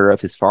center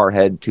of his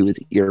forehead to his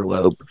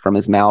earlobe, from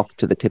his mouth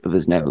to the tip of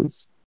his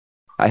nose.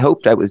 I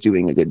hoped I was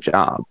doing a good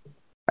job.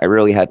 I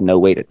really had no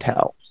way to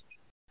tell.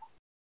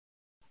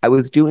 I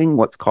was doing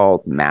what's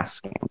called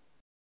masking,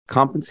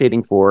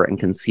 compensating for and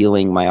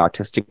concealing my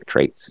autistic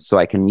traits so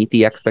I can meet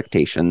the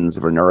expectations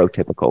of a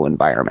neurotypical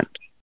environment.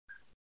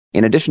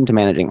 In addition to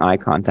managing eye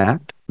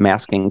contact,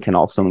 masking can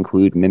also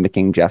include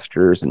mimicking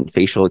gestures and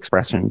facial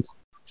expressions,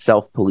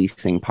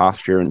 self-policing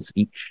posture and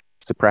speech,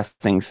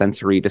 suppressing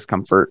sensory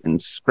discomfort, and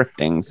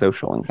scripting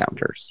social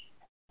encounters.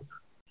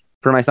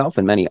 For myself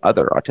and many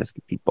other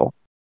autistic people,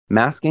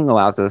 masking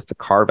allows us to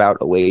carve out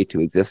a way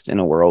to exist in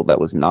a world that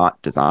was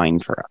not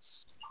designed for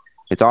us.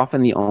 It's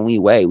often the only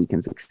way we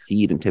can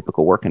succeed in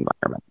typical work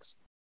environments.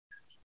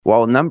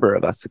 While a number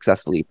of us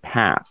successfully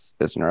pass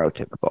as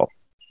neurotypical,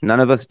 none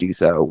of us do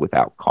so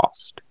without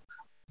cost.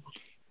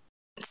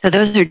 So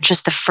those are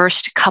just the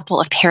first couple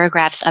of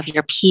paragraphs of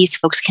your piece.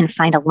 Folks can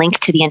find a link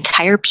to the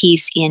entire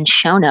piece in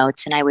show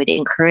notes, and I would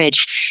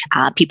encourage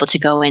people to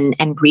go and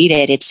read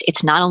it.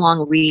 It's not a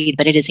long read,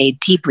 but it is a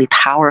deeply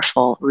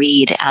powerful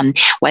read.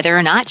 Whether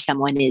or not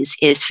someone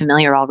is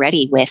familiar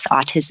already with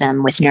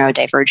autism, with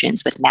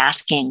neurodivergence, with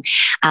masking,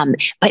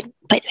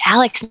 but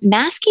Alex,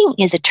 masking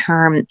is a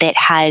term that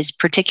has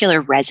particular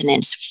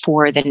resonance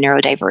for the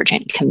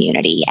neurodivergent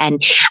community.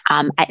 And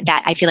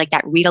I feel like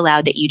that read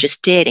aloud that you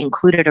just did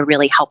included a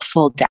really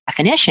helpful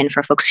definition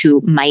for folks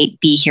who might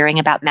be hearing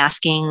about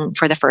masking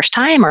for the first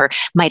time or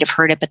might have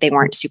heard it, but they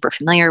weren't super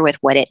familiar with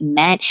what it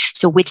meant.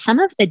 So with some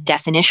of the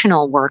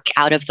definitional work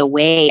out of the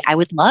way, I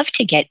would love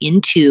to get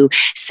into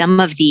some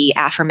of the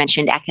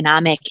aforementioned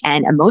economic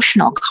and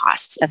emotional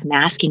costs of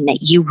masking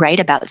that you write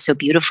about so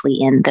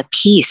beautifully in the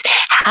piece.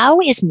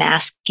 How is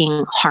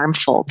masking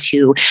harmful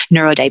to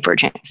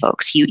neurodivergent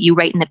folks? You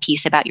write in the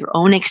piece about your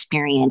own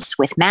experience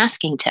with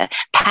masking to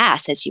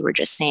pass, as you were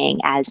just saying,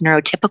 as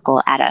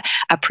neurotypical at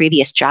a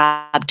previous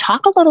job.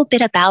 Talk a little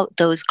bit about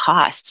those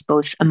costs,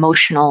 both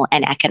emotional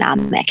and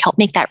economic. Help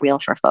make that real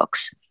for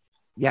folks.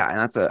 Yeah, and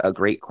that's a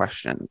great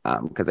question,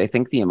 because I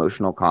think the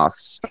emotional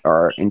costs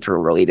are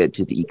interrelated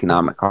to the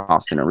economic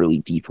costs in a really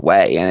deep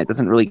way, and it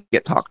doesn't really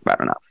get talked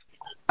about enough.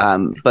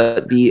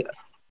 But the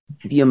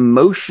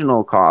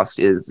emotional cost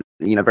is,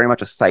 very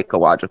much a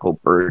psychological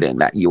burden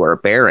that you are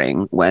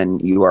bearing when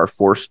you are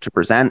forced to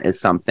present as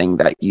something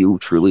that you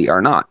truly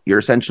are not. You're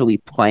essentially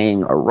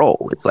playing a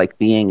role. It's like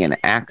being an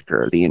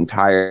actor the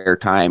entire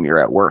time you're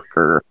at work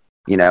or,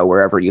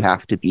 wherever you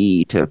have to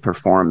be to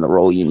perform the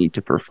role you need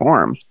to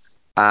perform.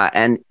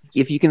 And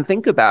if you can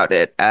think about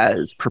it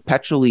as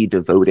perpetually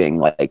devoting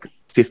like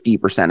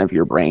 50% of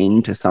your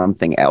brain to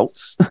something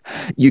else,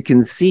 you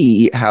can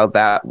see how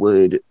that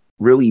would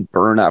really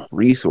burn up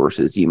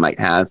resources you might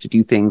have to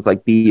do things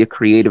like be a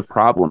creative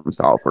problem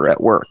solver at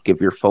work,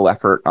 give your full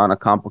effort on a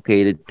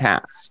complicated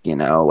task,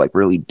 like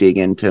really dig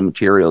into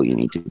material you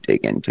need to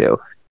dig into.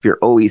 If you're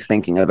always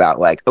thinking about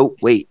like, oh,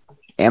 wait,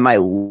 am I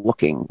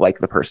looking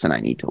like the person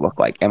I need to look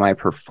like? Am I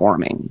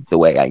performing the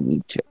way I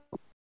need to?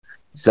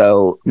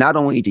 So not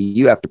only do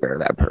you have to bear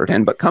that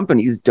burden, but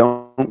companies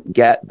don't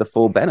get the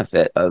full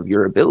benefit of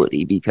your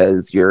ability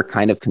because you're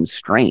kind of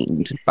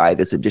constrained by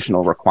this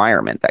additional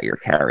requirement that you're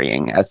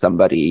carrying as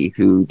somebody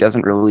who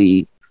doesn't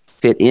really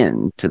fit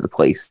in to the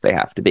place they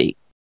have to be.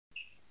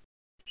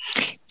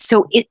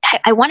 So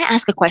I want to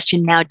ask a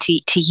question now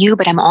to you,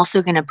 but I'm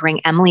also going to bring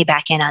Emily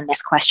back in on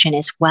this question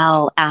as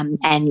well.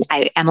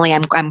 Emily,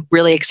 I'm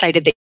really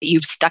excited that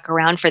you've stuck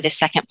around for this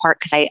second part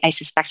because I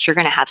suspect you're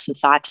going to have some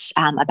thoughts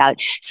about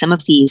some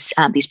of these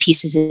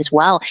pieces as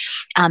well.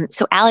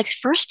 So Alex,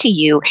 first to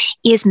you,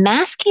 is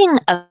masking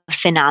a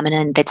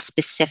phenomenon that's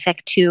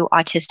specific to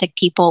autistic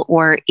people,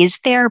 or is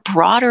there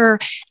broader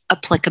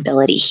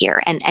applicability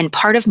here? And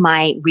part of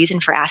my reason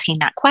for asking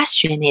that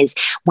question is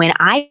when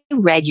I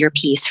read your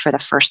piece for the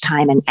first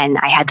time, and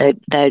I had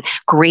the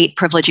great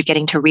privilege of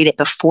getting to read it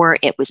before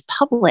it was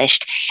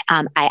published.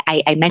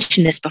 I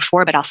mentioned this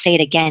before, but I'll say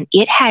it again.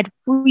 It had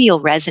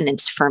real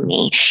resonance for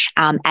me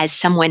as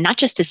someone, not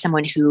just as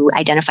someone who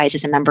identifies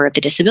as a member of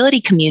the disability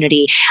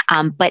community,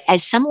 but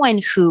as someone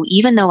who,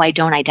 even though I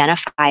don't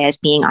identify as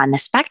being on the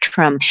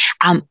spectrum,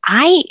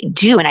 I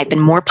do, and I've been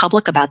more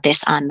public about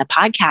this on the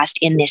podcast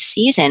in this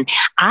season.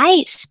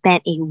 I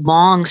spent a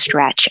long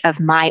stretch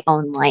of my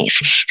own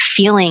life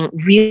feeling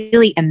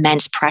really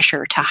immense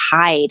pressure to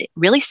hide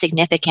really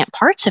significant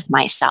parts of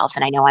myself.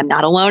 And I know I'm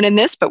not alone in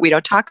this, but we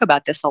don't talk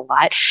about this a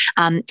lot,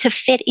 to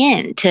fit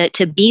in,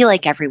 to be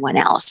like everyone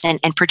else,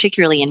 and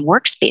particularly in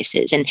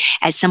workspaces. And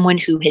as someone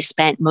who has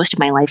spent most of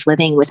my life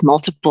living with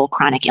multiple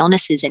chronic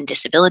illnesses and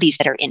disabilities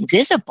that are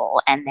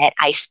invisible, and that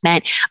I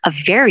spent a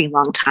very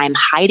long time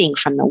hiding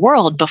from the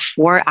world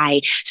before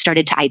I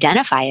started to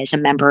identify as a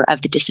member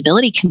of the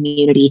disability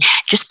community,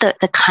 just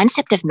the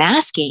concept of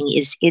masking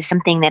is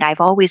something that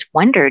I've always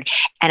wondered,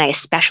 and I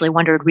especially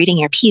wondered reading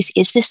your piece,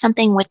 is this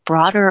something with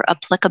broader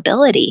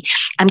applicability?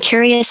 I'm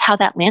curious how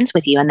that lands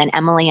with you. And then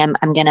Emily, I'm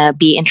going to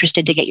be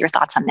interested to get your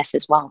thoughts on this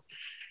as well.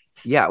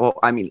 Yeah, well,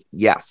 I mean,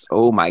 yes.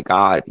 Oh my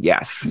God,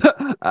 yes.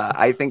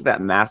 I think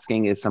that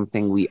masking is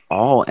something we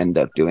all end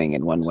up doing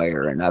in one way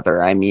or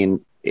another. I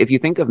mean, if you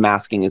think of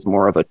masking as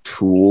more of a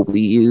tool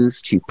we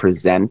use to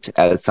present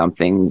as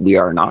something we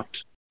are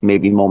not,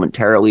 maybe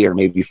momentarily or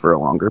maybe for a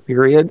longer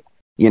period,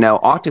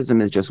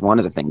 autism is just one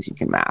of the things you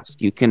can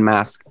mask. You can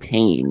mask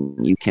pain.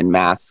 You can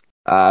mask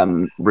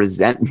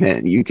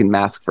resentment. You can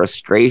mask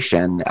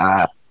frustration.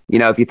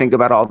 If you think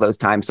about all those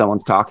times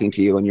someone's talking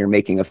to you and you're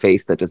making a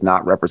face that does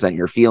not represent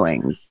your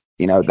feelings,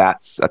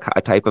 that's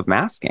a type of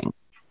masking.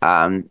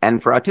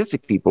 And for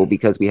autistic people,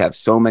 because we have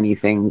so many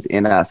things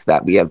in us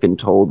that we have been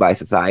told by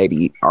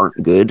society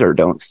aren't good or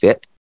don't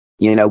fit,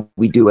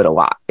 we do it a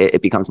lot.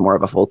 It becomes more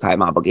of a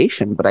full-time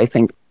obligation. But I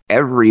think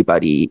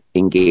everybody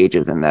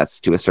engages in this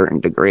to a certain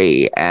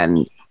degree.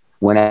 And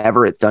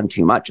whenever it's done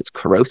too much, it's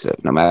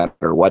corrosive, no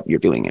matter what you're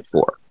doing it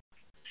for.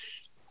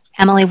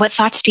 Emily, what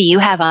thoughts do you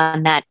have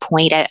on that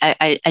point?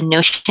 A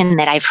notion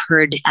that I've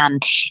heard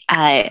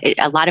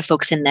a lot of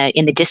folks in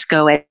the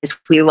disco, as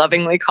we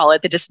lovingly call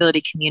it, the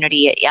disability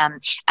community,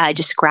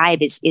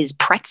 describe is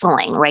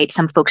pretzeling, right?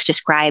 Some folks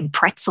describe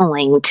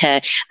pretzeling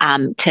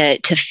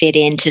to fit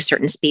into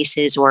certain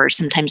spaces, or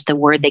sometimes the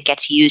word that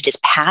gets used is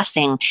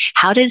passing.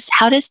 How does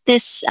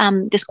this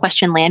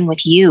question land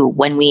with you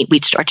when we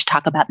start to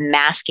talk about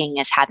masking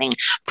as having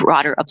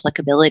broader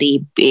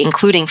applicability,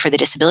 including for the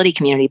disability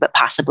community, but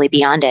possibly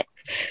beyond it?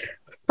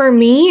 For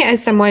me,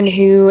 as someone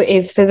who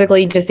is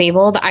physically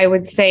disabled, I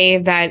would say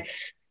that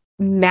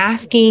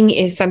masking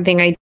is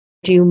something I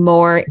do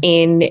more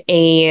in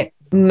a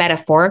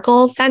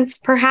metaphorical sense,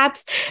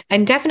 perhaps,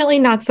 and definitely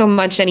not so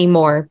much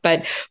anymore.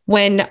 But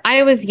when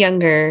I was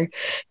younger,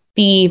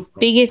 the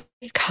biggest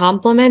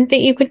compliment that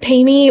you could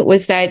pay me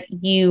was that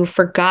you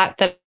forgot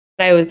that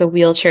I was a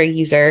wheelchair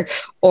user,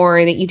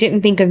 or that you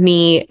didn't think of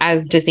me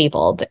as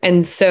disabled.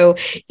 And so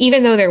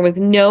even though there was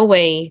no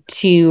way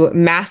to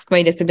mask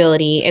my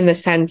disability in the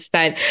sense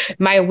that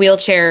my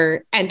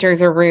wheelchair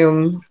enters a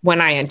room when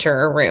I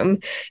enter a room,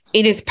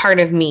 it is part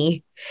of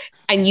me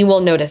and you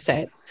will notice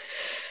it.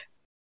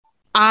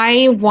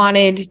 I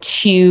wanted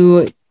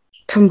to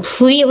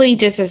completely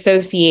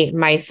disassociate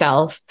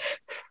myself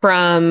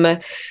from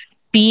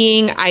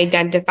being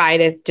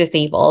identified as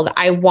disabled.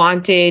 I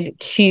wanted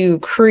to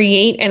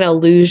create an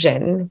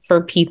illusion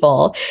for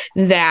people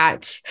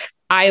that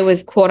I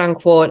was, quote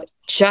unquote,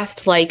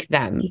 just like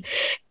them.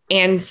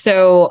 And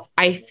so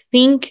I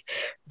think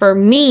for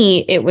me,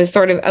 it was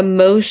sort of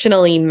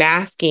emotionally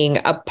masking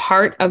a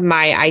part of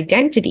my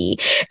identity.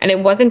 And it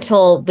wasn't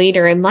until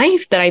later in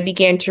life that I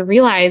began to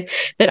realize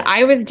that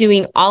I was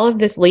doing all of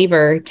this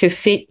labor to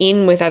fit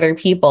in with other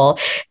people.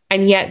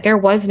 And yet there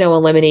was no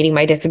eliminating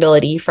my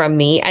disability from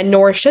me, and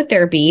nor should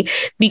there be,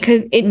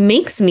 because it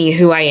makes me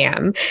who I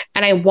am.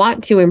 And I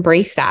want to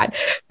embrace that.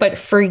 But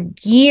for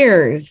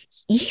years,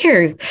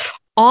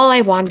 all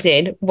I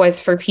wanted was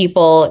for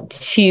people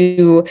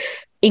to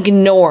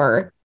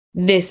ignore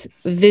this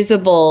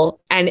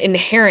visible and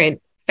inherent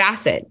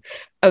facet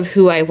of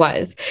who I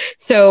was.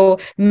 So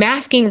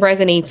masking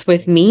resonates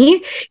with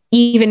me,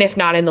 even if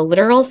not in the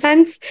literal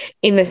sense,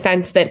 in the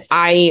sense that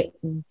I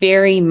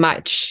very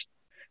much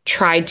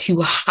tried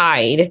to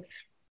hide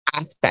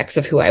aspects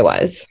of who I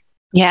was.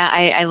 Yeah,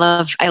 I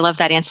love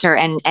that answer.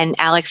 And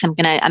Alex, I'm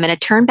gonna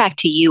turn back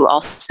to you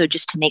also,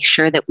 just to make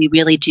sure that we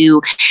really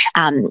do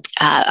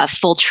a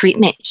full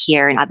treatment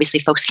here. And obviously,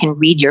 folks can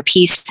read your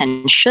piece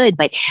and should,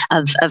 but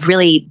of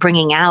really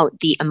bringing out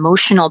the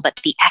emotional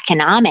but the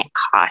economic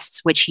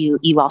costs, which you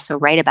also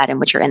write about and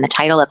which are in the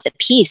title of the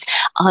piece,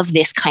 of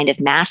this kind of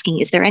masking.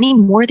 Is there any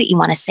more that you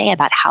want to say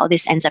about how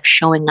this ends up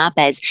showing up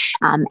as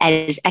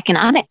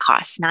economic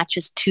costs, not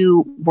just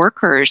to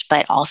workers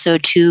but also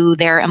to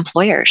their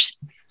employers?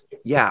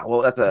 Yeah,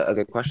 well, that's a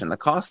good question. The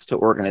cost to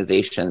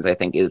organizations, I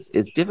think, is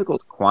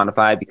difficult to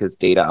quantify because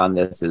data on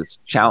this is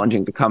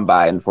challenging to come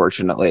by,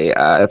 unfortunately.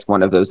 That's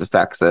one of those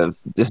effects of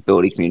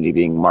disability community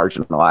being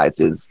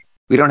marginalized, is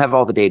we don't have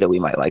all the data we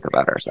might like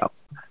about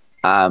ourselves.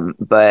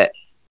 But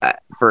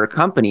for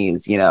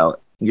companies,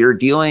 you're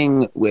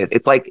dealing with,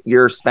 it's like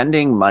you're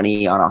spending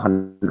money on a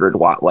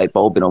 100-watt light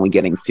bulb and only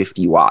getting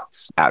 50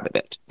 watts out of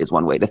it, is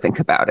one way to think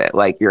about it.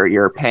 Like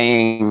you're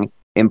paying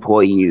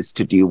employees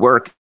to do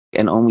work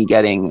and only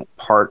getting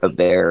part of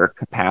their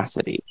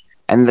capacity.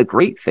 And the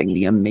great thing,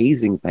 the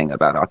amazing thing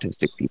about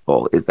autistic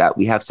people is that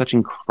we have such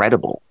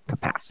incredible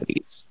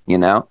capacities,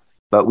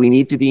 but we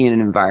need to be in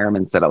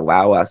environments that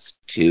allow us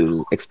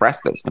to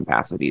express those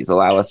capacities,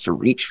 allow us to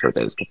reach for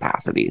those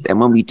capacities. And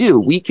when we do,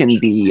 we can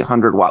be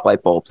 100-watt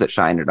light bulbs that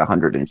shine at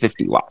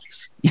 150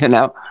 watts,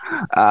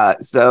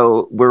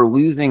 So we're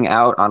losing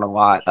out on a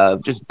lot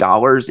of just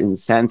dollars and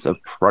cents of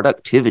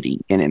productivity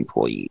in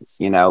employees,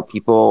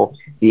 people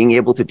being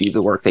able to do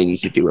the work they need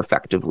to do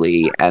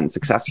effectively and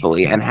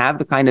successfully and have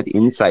the kind of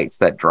insights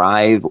that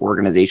drive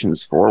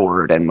organizations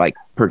forward and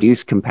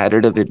produce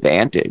competitive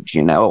advantage.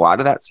 A lot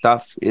of that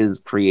stuff is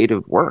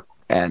creative work,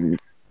 and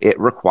it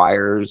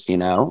requires,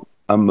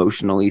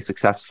 emotionally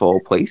successful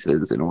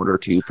places in order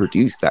to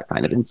produce that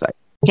kind of insight.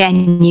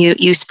 And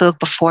you spoke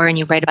before, and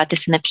you write about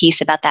this in the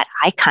piece about that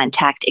eye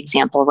contact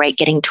example, right?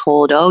 Getting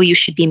told, oh, you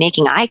should be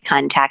making eye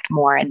contact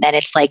more. And then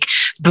it's like,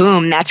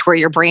 boom, that's where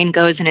your brain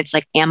goes. And it's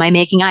like, am I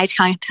making eye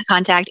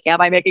contact?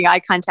 Am I making eye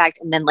contact?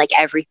 And then like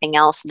everything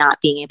else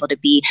not being able to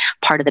be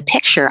part of the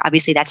picture.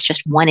 Obviously, that's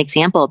just one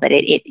example, but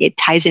it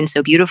ties in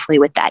so beautifully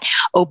with that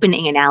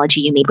opening analogy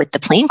you made with the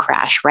plane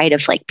crash, right?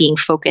 Of like being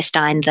focused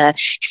on the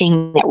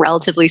thing that,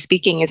 relatively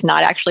speaking, is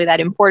not actually that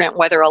important,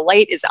 whether a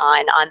light is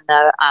on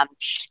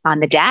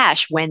the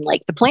dash when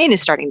like the plane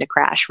is starting to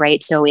crash,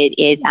 right? So I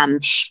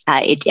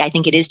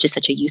think it is just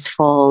such a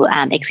useful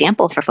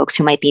example for folks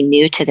who might be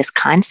new to this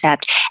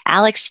concept.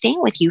 Alex,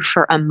 staying with you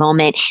for a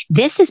moment,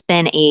 this has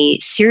been a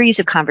series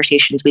of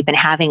conversations we've been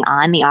having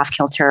on the Off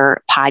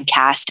Kilter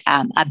podcast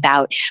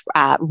about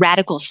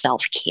radical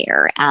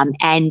self-care,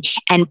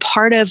 and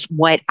part of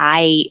what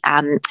I,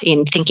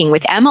 in thinking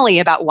with Emily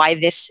about why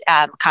this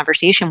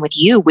conversation with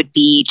you would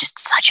be just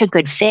such a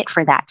good fit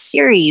for that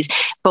series,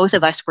 both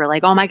of us were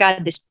like, oh my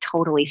God, this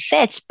totally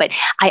fits. But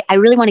I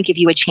really want to give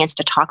you a chance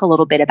to talk a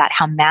little bit about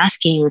how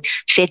masking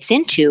fits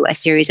into a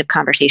series of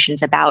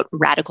conversations about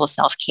radical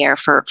self-care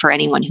for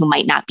anyone who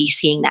might not be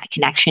seeing that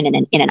connection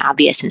in an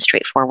obvious and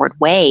straightforward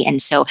way.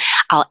 And so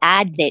I'll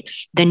add that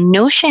the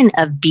notion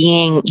of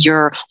being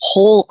your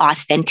whole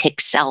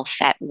authentic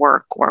self at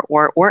work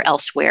or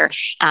elsewhere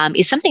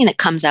is something that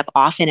comes up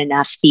often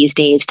enough these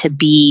days to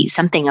be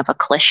something of a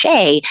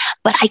cliche,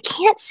 but I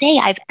can't say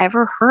I've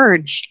ever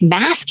heard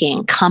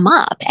masking come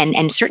up,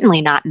 and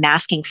certainly not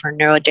masking for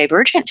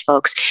neurodivergent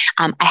folks.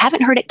 I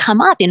haven't heard it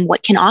come up in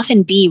what can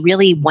often be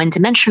really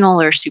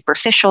one-dimensional or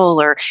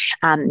superficial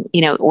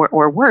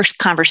or worse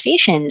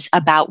conversations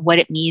about what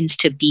it means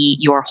to be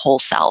your whole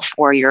self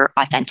or your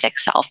authentic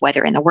self,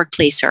 whether in the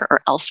workplace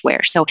or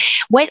elsewhere. So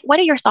what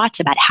are your thoughts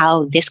about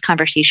how this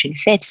conversation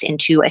fits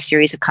into a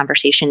series of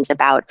conversations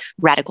about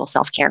radical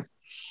self-care?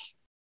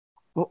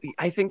 Well,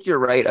 I think you're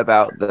right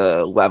about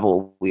the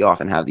level we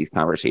often have these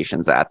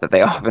conversations at, that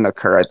they often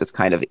occur at this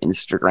kind of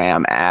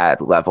Instagram ad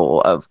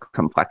level of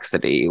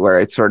complexity, where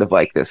it's sort of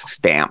like this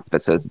stamp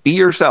that says, be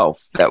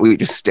yourself, that we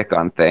just stick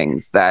on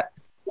things that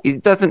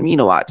it doesn't mean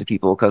a lot to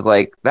people, because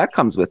like that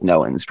comes with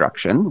no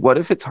instruction. What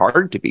if it's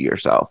hard to be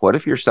yourself? What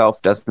if yourself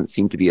doesn't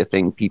seem to be a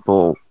thing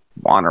people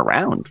want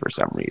around for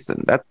some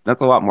reason?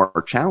 That's a lot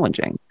more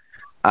challenging.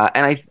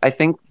 And I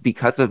think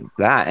because of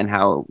that and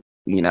how,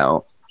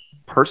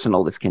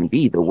 personal this can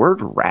be, the word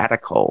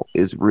radical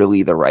is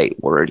really the right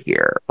word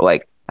here.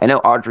 Like, I know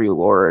Audre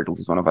Lorde,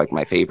 who's one of like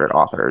my favorite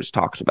authors,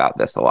 talks about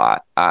this a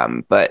lot.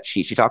 But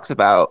she talks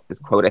about this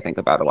quote I think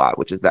about a lot,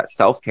 which is that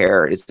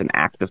self-care is an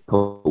act of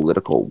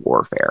political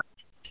warfare.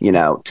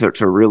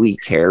 To really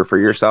care for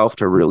yourself,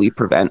 to really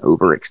prevent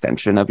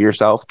overextension of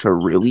yourself, to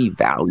really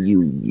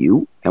value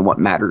you and what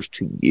matters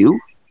to you,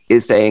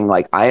 is saying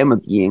like, I am a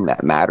being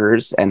that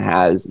matters and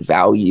has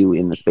value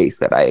in the space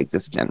that I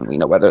exist in,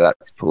 whether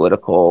that's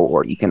political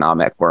or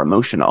economic or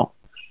emotional.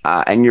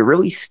 And you're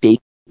really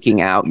staking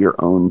out your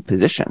own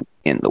position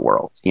in the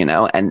world,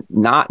 and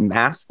not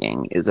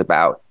masking is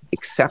about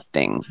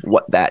accepting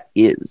what that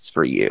is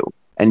for you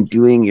and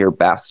doing your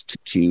best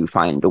to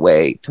find a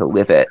way to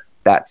live it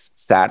that's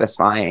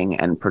satisfying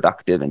and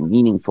productive and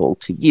meaningful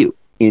to you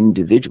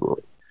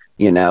individually.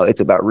 It's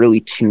about really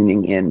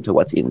tuning into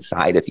what's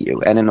inside of you.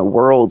 And in a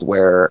world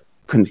where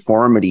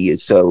conformity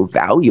is so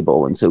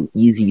valuable and so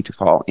easy to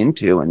fall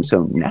into and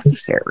so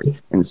necessary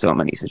in so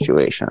many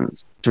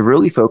situations, to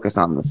really focus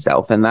on the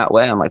self in that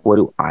way, on like, what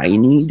do I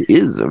need,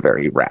 is a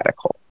very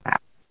radical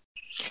act.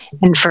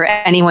 And for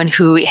anyone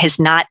who has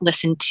not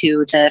listened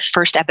to the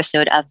first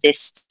episode of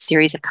this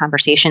series of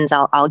conversations,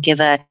 I'll give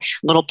a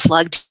little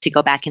plug to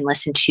go back and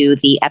listen to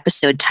the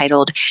episode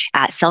titled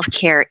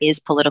Self-Care is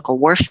Political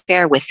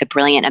Warfare with the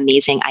brilliant,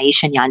 amazing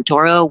Aisha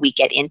Nyandoro. We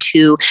get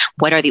into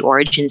what are the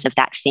origins of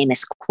that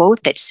famous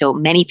quote that so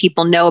many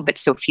people know, but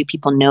so few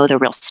people know the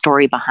real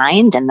story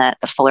behind and the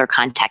fuller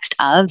context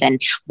of,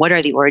 and what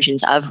are the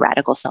origins of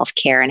radical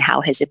self-care and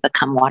how has it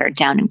become watered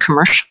down and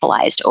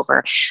commercialized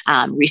over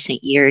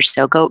recent years.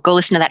 So go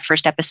listen to that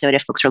first episode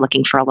if folks are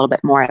looking for a little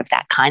bit more of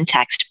that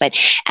context. But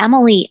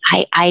Emily,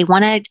 I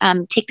want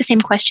to take the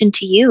same question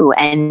to you,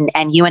 and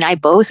you and I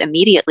both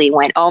immediately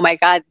went, oh my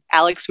God,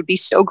 Alex would be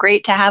so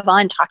great to have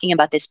on talking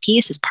about this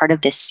piece as part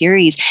of this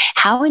series.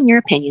 How, in your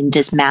opinion,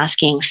 does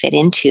masking fit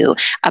into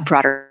a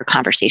broader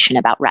conversation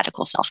about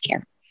radical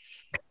self-care?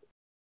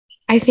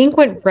 I think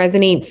what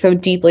resonates so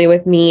deeply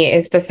with me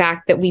is the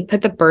fact that we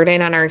put the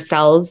burden on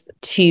ourselves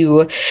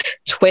to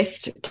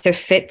twist to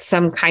fit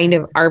some kind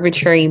of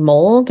arbitrary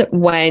mold,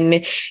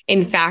 when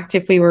in fact,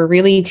 if we were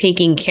really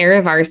taking care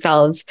of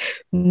ourselves,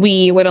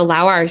 we would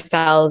allow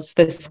ourselves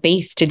the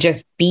space to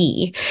just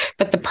be.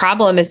 But the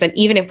problem is that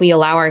even if we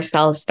allow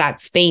ourselves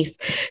that space,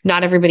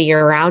 not everybody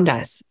around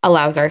us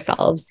allows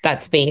ourselves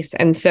that space.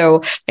 And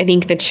so I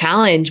think the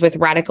challenge with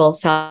radical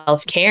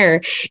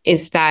self-care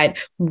is that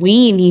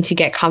we need to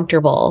get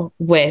comfortable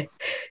with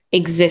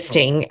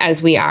existing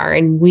as we are,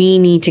 and we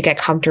need to get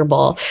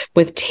comfortable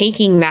with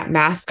taking that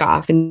mask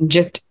off and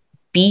just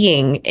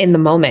being in the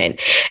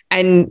moment.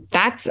 And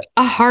that's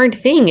a hard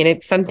thing. And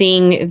it's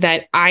something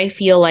that I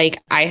feel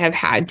like I have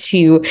had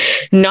to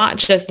not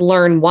just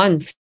learn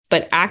once,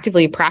 but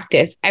actively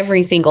practice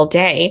every single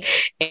day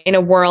in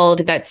a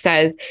world that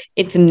says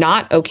it's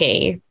not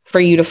okay for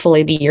you to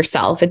fully be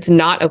yourself. It's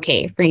not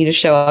okay for you to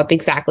show up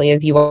exactly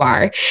as you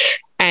are.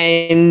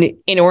 And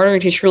in order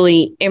to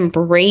truly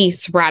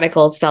embrace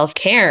radical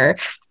self-care,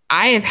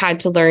 I have had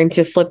to learn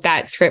to flip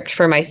that script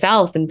for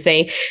myself and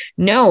say,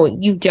 no,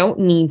 you don't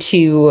need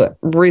to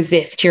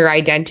resist your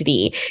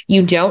identity.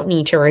 You don't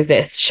need to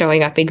resist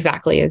showing up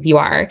exactly as you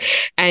are.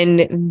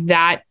 And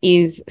that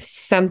is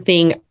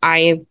something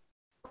I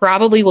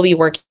probably will be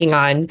working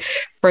on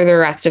for the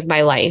rest of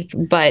my life.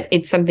 But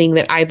it's something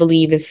that I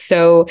believe is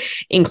so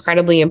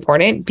incredibly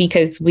important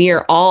because we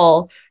are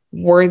all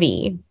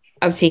worthy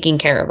of taking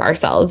care of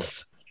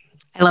ourselves.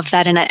 I love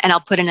that. And I'll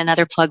put in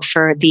another plug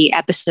for the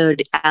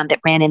episode that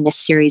ran in this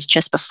series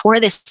just before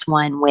this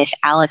one with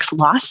Alex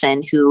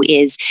Lawson, who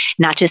is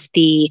not just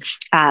the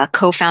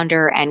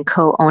co-founder and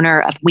co-owner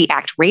of We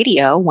Act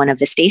Radio, one of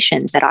the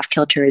stations that Off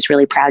Kilter is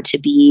really proud to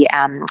be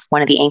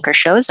one of the anchor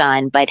shows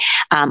on, but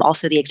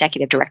also the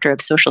executive director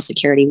of Social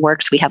Security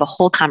Works. We have a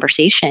whole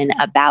conversation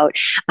about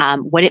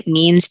what it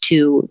means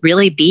to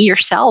really be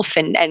yourself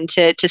and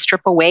to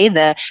strip away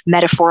the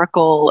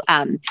metaphorical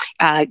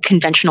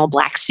conventional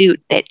black suit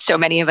that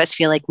so many of us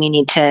feel like we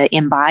need to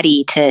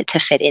embody to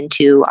fit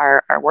into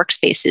our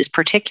workspaces,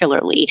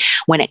 particularly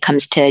when it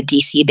comes to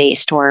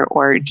DC-based or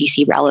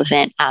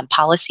DC-relevant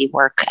policy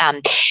work.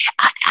 I'm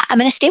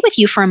going to stay with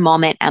you for a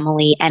moment,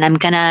 Emily, and I'm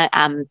going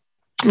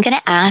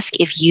to ask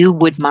if you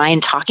would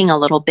mind talking a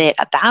little bit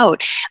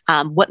about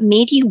what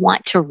made you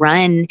want to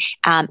run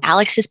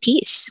Alex's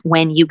piece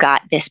when you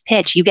got this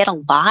pitch. You get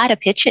a lot of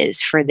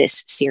pitches for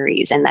this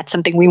series, and that's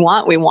something we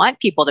want. We want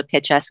people to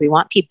pitch us. We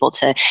want people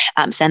to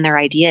send their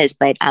ideas.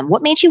 But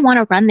what made you want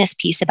to run this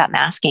piece about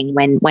masking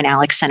when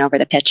Alex sent over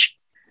the pitch?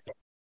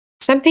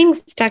 Something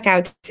stuck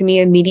out to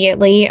me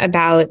immediately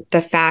about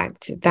the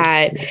fact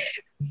that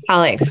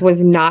Alex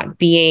was not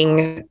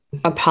being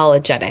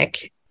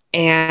apologetic.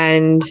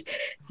 And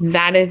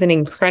that is an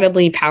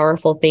incredibly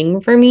powerful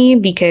thing for me,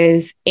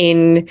 because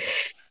in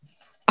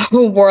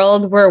a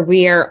world where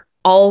we are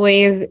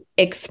always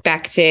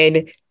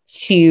expected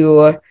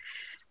to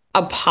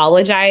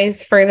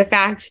apologize for the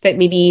fact that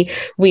maybe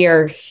we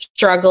are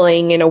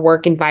struggling in a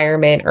work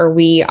environment or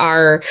we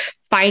are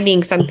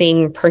finding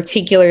something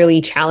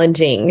particularly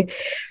challenging,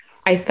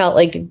 I felt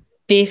like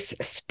this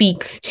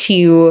speaks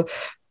to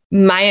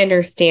my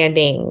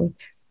understanding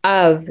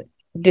of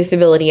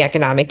disability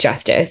economic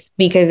justice.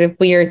 Because if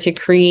we are to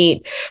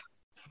create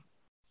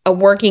a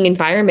working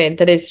environment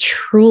that is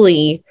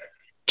truly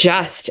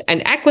just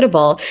and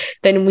equitable,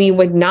 then we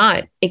would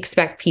not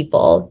expect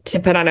people to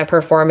put on a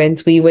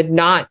performance. We would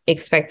not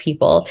expect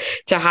people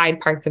to hide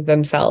parts of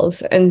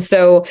themselves. And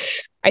so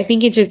I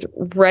think it just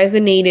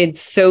resonated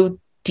so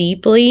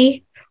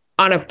deeply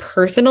on a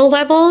personal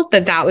level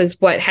that was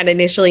what had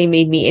initially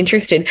made me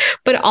interested.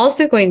 But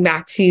also going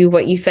back to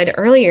what you said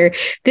earlier,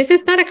 this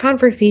is not a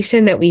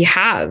conversation that we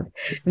have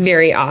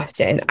very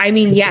often. I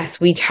mean, yes,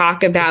 we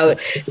talk about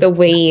the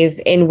ways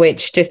in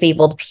which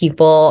disabled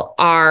people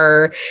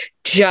are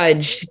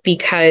judged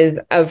because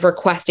of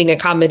requesting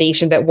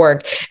accommodations at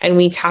work. And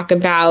we talk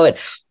about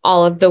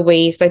all of the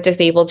ways that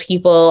disabled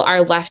people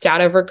are left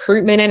out of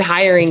recruitment and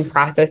hiring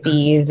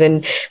processes.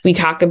 And we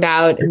talk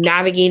about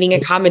navigating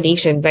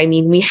accommodations. I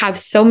mean, we have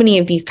so many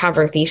of these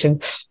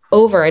conversations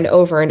over and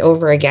over and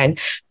over again,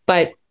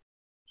 but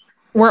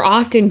we're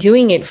often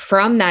doing it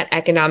from that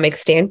economic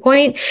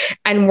standpoint,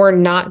 and we're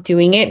not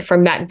doing it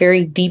from that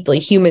very deeply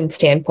human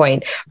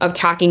standpoint of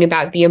talking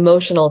about the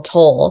emotional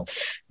toll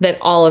that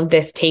all of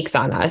this takes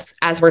on us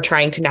as we're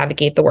trying to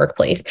navigate the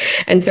workplace.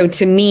 And so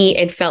to me,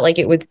 it felt like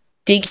it was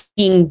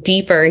digging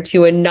deeper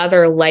to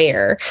another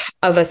layer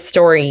of a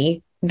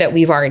story that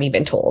we've already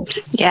been told.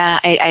 Yeah,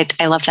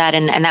 I love that.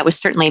 And that was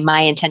certainly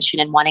my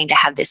intention in wanting to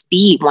have this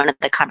be one of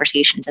the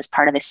conversations as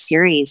part of this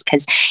series,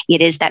 because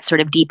it is that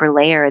sort of deeper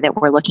layer that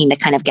we're looking to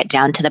kind of get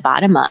down to the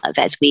bottom of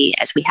as we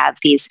have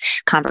these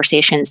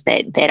conversations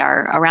that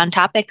are around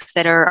topics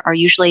that are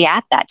usually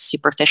at that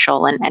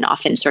superficial and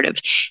often sort of,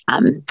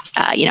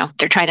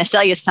 they're trying to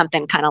sell you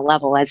something kind of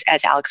level, as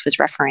Alex was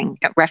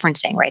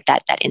referencing, right?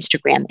 That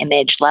Instagram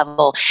image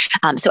level.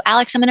 So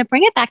Alex, I'm going to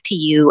bring it back to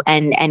you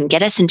and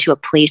get us into a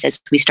place as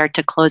we start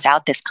to close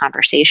out this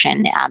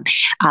conversation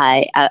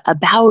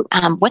about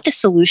what the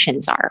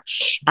solutions are.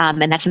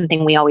 And that's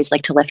something we always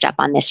like to lift up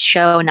on this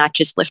show, not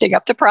just lifting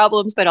up the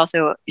problems, but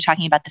also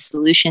talking about the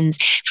solutions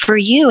for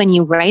you. And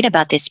you write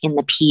about this in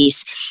the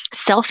piece: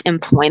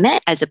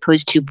 self-employment, as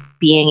opposed to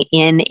being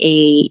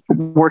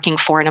working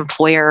for an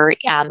employer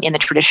in the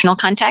traditional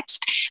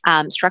context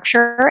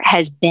structure,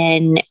 has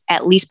been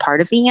at least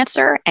part of the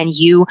answer. And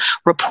you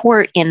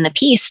report in the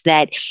piece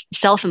that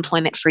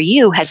self-employment for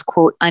you has,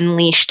 quote,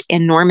 unleashed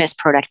enormous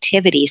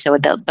productivity. So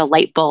the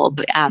light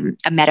bulb,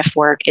 a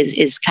metaphor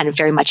is kind of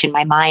very much in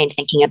my mind,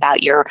 thinking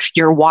about your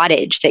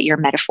wattage that you're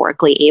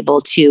metaphorically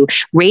able to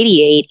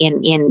radiate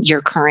in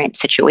your current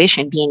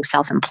situation, being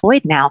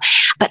self-employed now.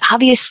 But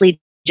obviously,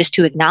 just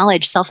to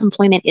acknowledge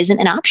self-employment isn't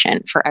an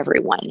option for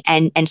everyone.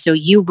 And so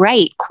you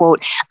write, quote,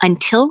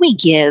 until we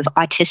give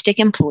autistic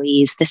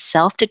employees the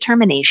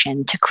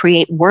self-determination to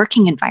create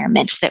working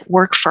environments that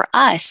work for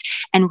us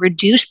and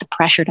reduce the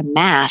pressure to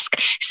mask,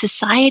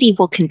 society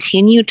will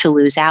continue to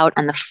lose out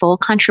on the full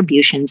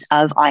contributions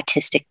of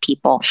autistic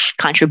people,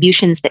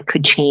 contributions that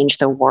could change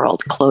the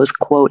world, close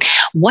quote.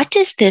 What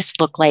does this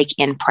look like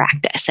in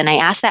practice? And I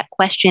ask that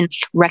question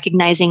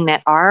recognizing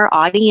that our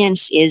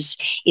audience is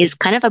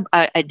kind of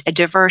a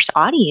diverse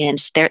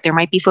audience. There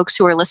might be folks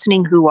who are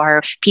listening who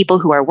are people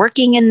who are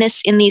working in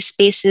these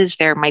spaces.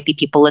 There might be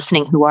people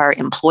listening who are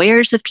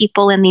employers of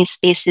people in these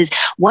spaces.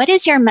 What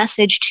is your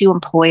message to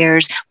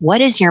employers? What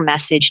is your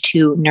message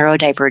to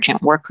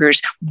neurodivergent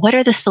workers? What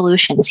are the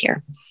solutions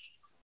here?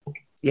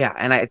 Yeah,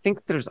 and I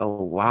think there's a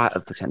lot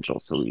of potential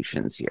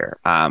solutions here,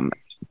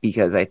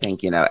 because I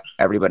think,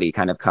 everybody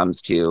kind of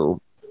comes to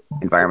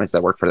environments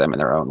that work for them in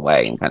their own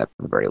way in kind of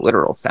a very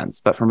literal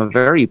sense. But from a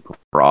very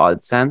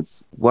broad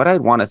sense, what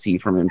I'd want to see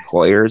from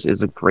employers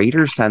is a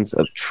greater sense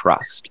of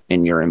trust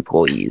in your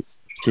employees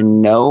to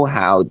know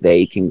how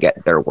they can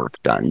get their work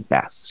done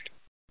best.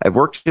 I've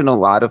worked in a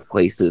lot of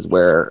places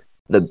where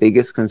the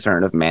biggest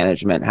concern of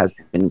management has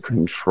been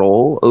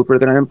control over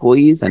their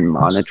employees and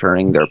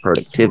monitoring their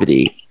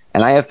productivity.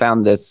 And I have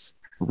found this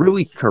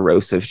really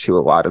corrosive to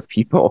a lot of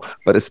people,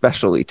 but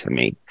especially to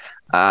me.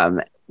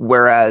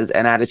 Whereas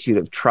an attitude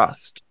of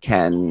trust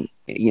can,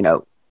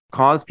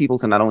 cause people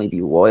to not only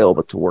be loyal,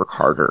 but to work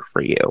harder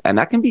for you. And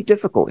that can be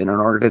difficult in an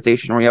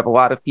organization where you have a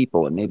lot of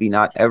people and maybe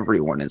not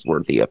everyone is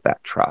worthy of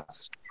that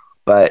trust.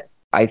 But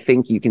I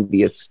think you can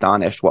be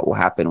astonished what will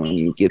happen when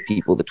you give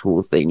people the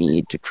tools they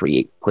need to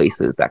create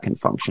places that can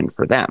function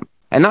for them.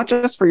 And not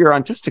just for your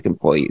autistic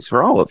employees,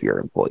 for all of your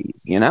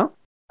employees,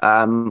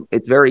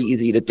 It's very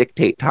easy to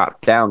dictate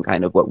top down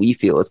kind of what we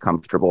feel is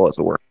comfortable as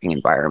a working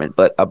environment,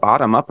 but a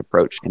bottom up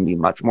approach can be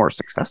much more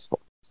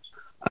successful.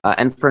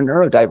 And for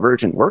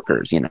neurodivergent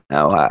workers,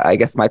 I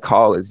guess my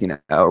call is,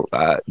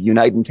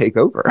 unite and take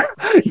over.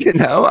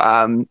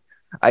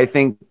 I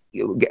think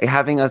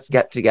having us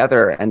get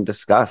together and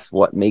discuss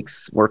what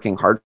makes working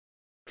hard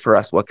for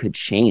us, what could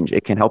change,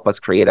 it can help us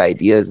create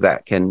ideas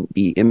that can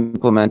be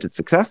implemented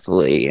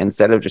successfully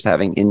instead of just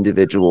having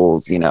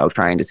individuals,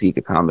 trying to seek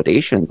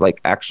accommodations, like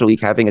actually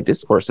having a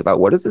discourse about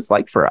what is this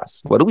like for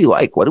us? What do we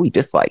like? What do we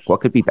dislike? What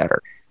could be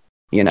better?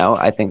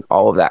 I think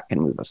all of that can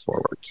move us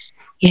forwards.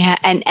 Yeah.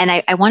 And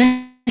I want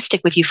to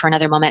stick with you for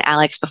another moment,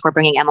 Alex, before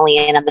bringing Emily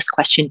in on this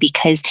question,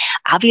 because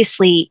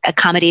obviously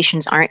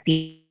accommodations aren't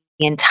the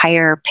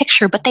entire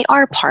picture, but they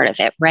are part of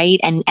it, right?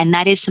 And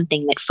that is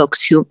something that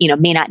folks who,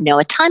 may not know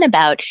a ton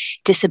about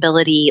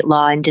disability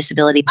law and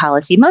disability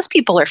policy, most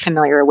people are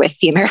familiar with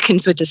the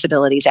Americans with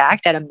Disabilities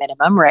Act at a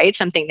minimum, right?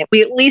 Something that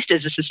we at least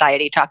as a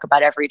society talk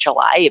about every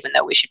July, even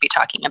though we should be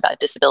talking about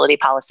disability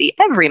policy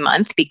every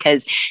month,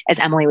 because as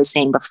Emily was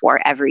saying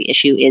before, every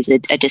issue is a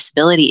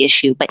disability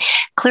issue. But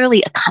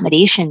clearly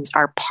accommodations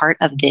are part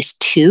of this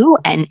too.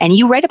 And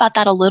you write about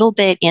that a little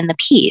bit in the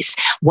piece.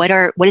 What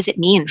does it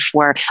mean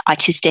for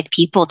autistic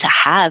people to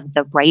have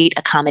the right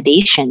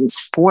accommodations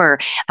for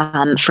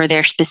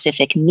their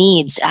specific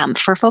needs?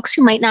 For folks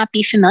who might not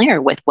be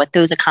familiar with what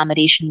those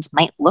accommodations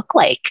might look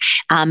like,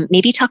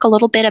 maybe talk a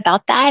little bit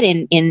about that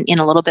in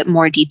a little bit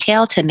more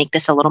detail to make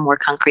this a little more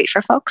concrete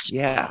for folks.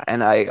 Yeah,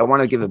 and I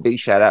want to give a big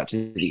shout out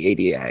to the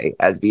ADA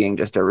as being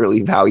just a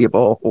really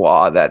valuable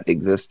law that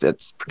exists.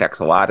 It protects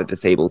a lot of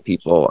disabled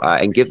people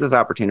and gives us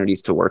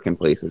opportunities to work in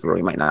places where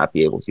we might not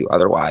be able to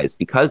otherwise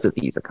because of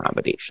these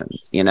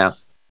accommodations.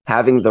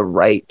 Having the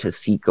right to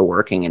seek a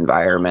working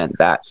environment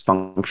that's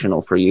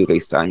functional for you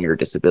based on your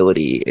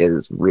disability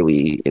is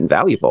really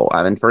invaluable.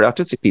 And for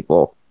autistic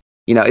people,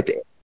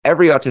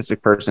 every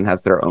autistic person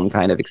has their own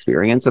kind of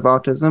experience of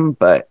autism,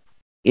 but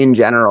in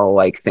general,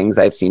 like things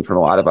I've seen from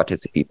a lot of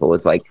autistic people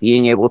is like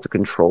being able to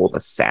control the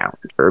sound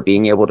or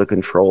being able to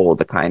control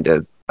the kind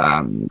of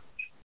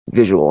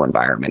visual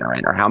environment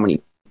or how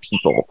many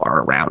people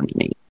are around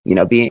me,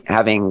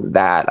 having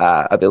that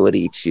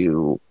ability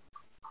to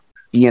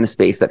be in a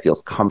space that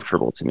feels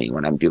comfortable to me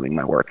when I'm doing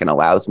my work and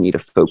allows me to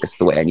focus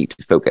the way I need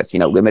to focus,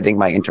 limiting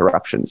my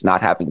interruptions,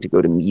 not having to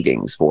go to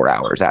meetings 4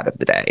 hours out of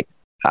the day.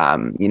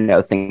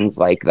 Things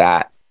like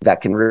that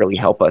can really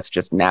help us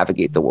just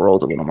navigate the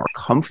world a little more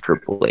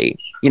comfortably.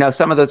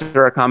 Some of those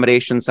are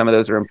accommodations, some of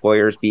those are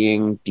employers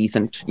being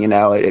decent,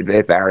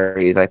 it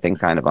varies, I think,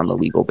 kind of on the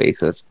legal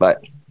basis.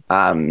 But,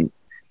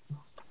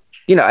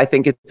 I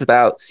think it's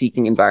about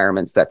seeking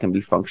environments that can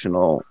be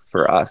functional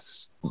for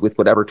us with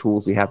whatever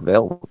tools we have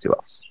available to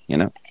us,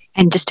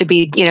 And just to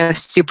be,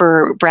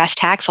 super brass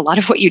tacks, a lot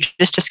of what you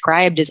just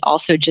described is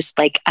also just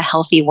like a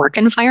healthy work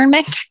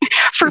environment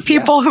for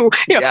people who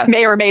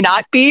may or may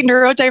not be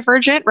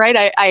neurodivergent,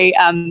 right?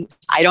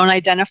 I don't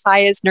identify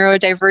as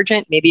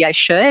neurodivergent. Maybe I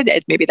should.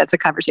 Maybe that's a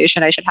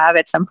conversation I should have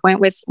at some point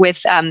with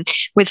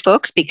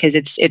folks, because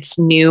it's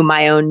new.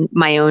 My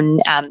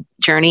own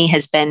journey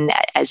has been,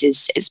 as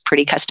is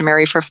pretty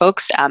customary for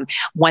folks,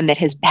 one that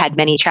has had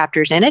many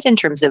chapters in it in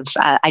terms of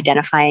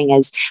identifying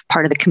as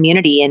part of the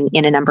community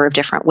in a number of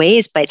different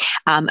ways. But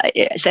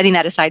setting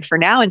that aside for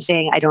now and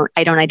saying I don't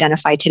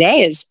identify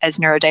today as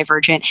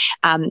neurodivergent,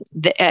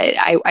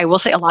 I will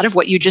say a lot of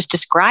what you just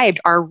described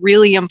are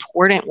really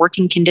important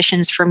working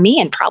conditions for me,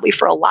 and probably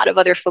for a lot of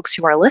other folks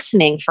who are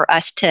listening, for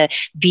us to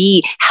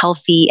be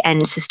healthy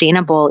and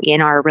sustainable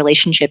in our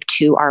relationship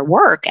to our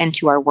work and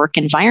to our work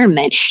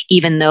environment,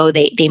 even though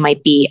they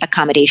might be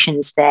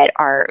accommodations that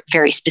are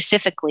very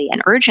specifically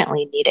and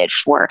urgently needed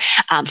for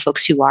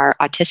folks who are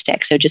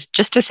autistic. So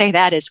just to say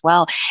that as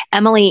well.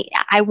 Emily,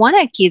 I want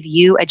to give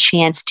you a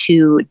chance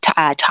to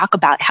talk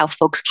about how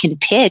folks can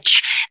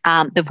pitch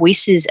the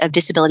Voices of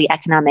Disability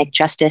Economic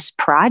Justice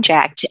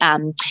project.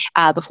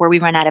 Before we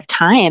run out of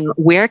time,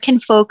 where can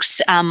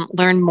folks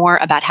learn more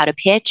about how to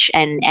pitch?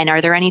 And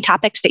are there any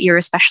topics that you're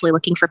especially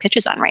looking for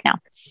pitches on right now?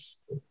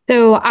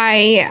 So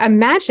I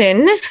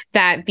imagine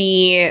that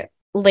the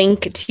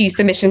link to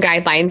submission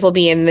guidelines will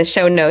be in the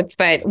show notes,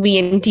 but we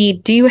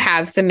indeed do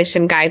have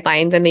submission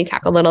guidelines, and they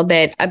talk a little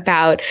bit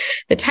about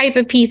the type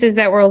of pieces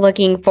that we're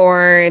looking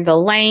for, the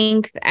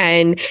length,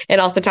 and it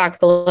also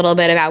talks a little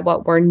bit about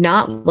what we're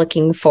not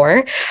looking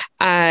for.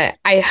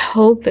 I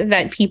hope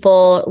that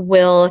people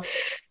will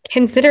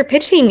consider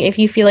pitching if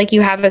you feel like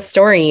you have a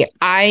story.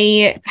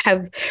 I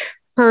have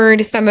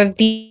heard some of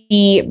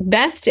the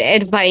best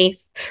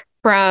advice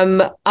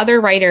from other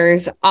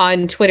writers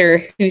on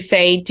Twitter who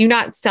say, do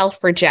not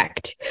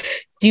self-reject.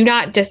 Do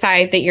not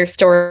decide that your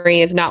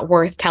story is not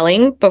worth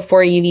telling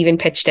before you've even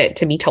pitched it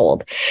to be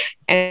told.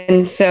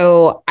 And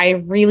so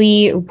I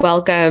really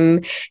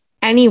welcome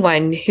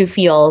anyone who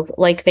feels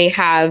like they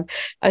have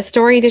a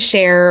story to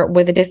share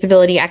with a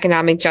disability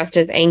economic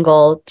justice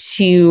angle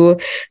to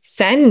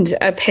send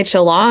a pitch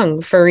along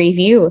for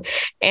review.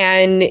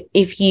 And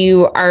if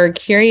you are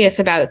curious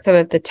about some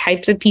of the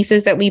types of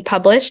pieces that we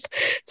published,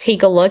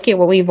 take a look at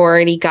what we've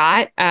already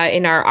got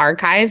in our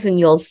archives, and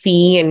you'll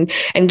see and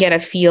get a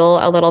feel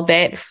a little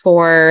bit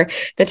for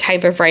the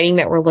type of writing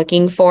that we're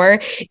looking for.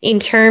 In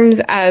terms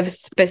of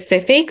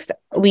specifics,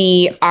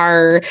 we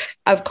are,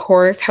 of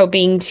course,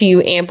 hoping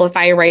to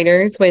amplify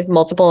writers with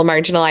multiple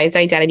marginalized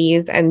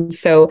identities. And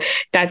so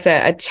that's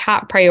a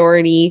top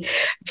priority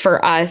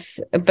for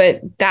us.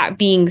 But that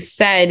being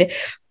said,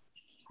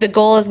 the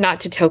goal is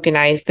not to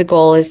tokenize. The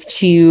goal is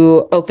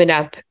to open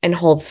up and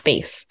hold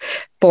space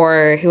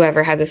for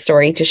whoever has a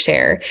story to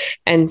share.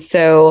 And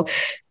so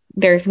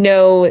there's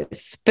no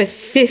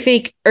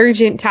specific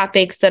urgent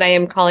topics that I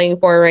am calling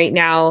for right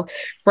now.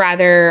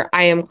 Rather,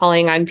 I am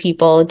calling on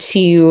people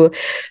to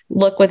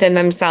look within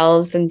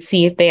themselves and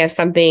see if they have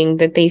something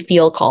that they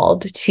feel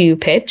called to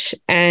pitch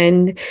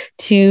and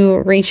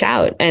to reach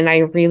out. And I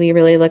really,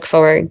 really look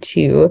forward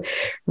to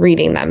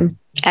reading them.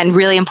 And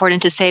really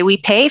important to say, we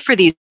pay for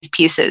these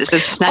pieces.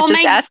 This is not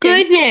just asking. Oh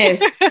my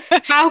goodness.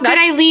 How could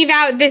I leave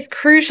out this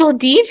crucial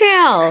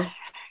detail?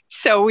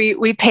 So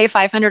we pay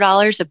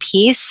 $500 a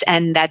piece,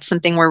 and that's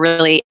something we're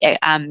really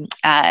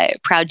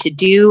proud to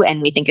do,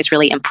 and we think is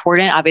really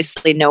important.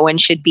 Obviously, no one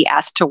should be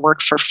asked to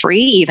work for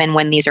free, even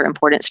when these are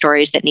important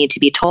stories that need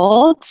to be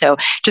told. So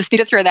just need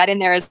to throw that in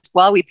there as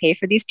well. We pay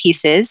for these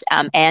pieces,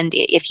 and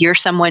if you're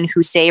someone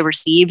who, say,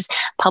 receives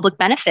public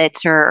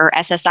benefits or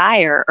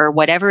SSI or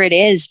whatever it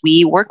is,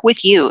 we work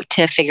with you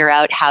to figure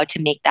out how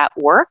to make that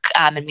work.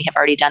 And we have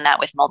already done that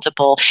with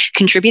multiple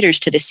contributors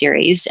to the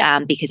series,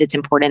 because it's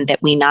important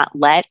that we not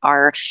let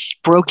our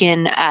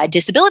broken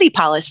disability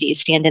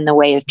policies stand in the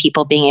way of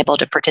people being able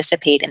to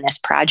participate in this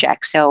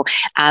project. So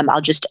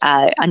I'll just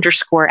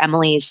underscore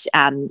Emily's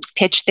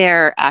pitch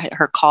there,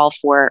 her call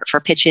for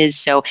pitches.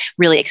 So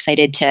really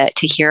excited to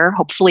hear,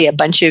 hopefully, a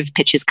bunch of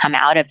pitches come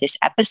out of this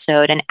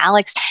episode. And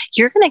Alex,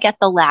 you're going to get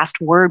the last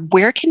word.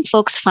 Where can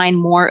folks find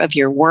more of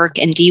your work?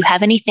 And do you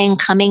have anything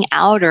coming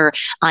out or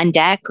on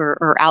deck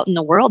or out in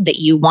the world that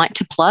you want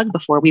to plug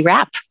before we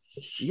wrap?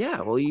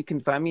 Yeah, well, you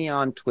can find me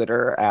on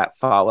Twitter at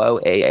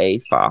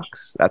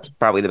 @followAAFox. That's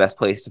probably the best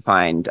place to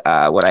find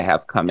what I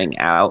have coming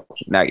out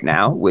right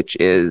now, which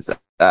is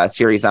a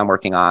series I'm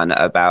working on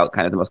about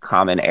kind of the most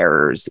common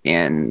errors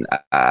in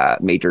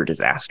major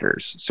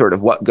disasters, sort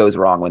of what goes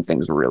wrong when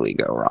things really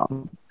go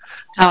wrong.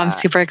 Oh, I'm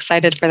super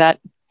excited for that.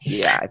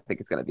 Yeah, I think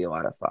it's going to be a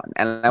lot of fun.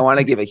 And I want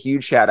to give a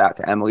huge shout out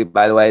to Emily,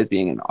 by the way, as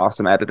being an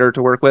awesome editor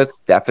to work with.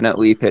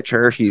 Definitely pitch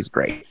her. She's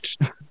great.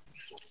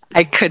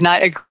 I could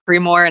not agree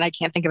more, and I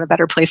can't think of a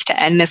better place to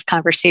end this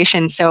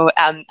conversation. So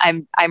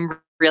I'm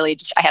really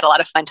I had a lot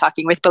of fun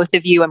talking with both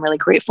of you. I'm really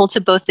grateful to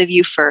both of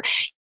you for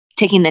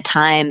taking the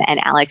time. And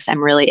Alex,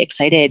 I'm really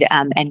excited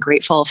and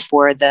grateful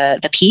for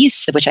the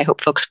piece, which I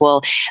hope folks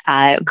will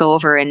go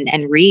over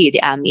and read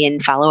in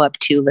follow-up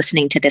to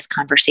listening to this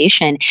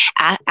conversation.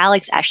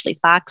 Alex Ashley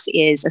Fox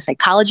is a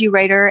psychology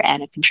writer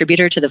and a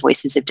contributor to the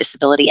Voices of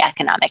Disability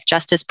Economic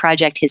Justice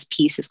Project. His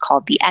piece is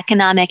called The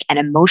Economic and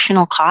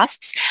Emotional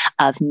Costs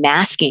of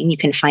Masking. You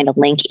can find a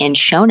link in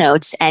show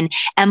notes. And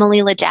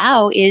Emily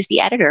Ladau is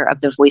the editor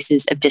of the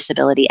Voices of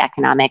Disability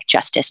Economic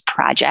Justice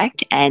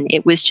Project. And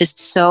it was just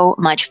so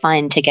much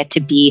fun to get to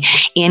be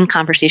in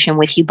conversation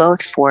with you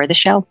both for the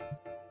show.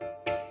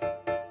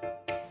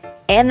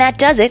 And that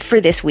does it for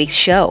this week's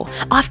show.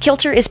 Off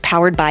Kilter is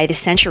powered by the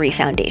Century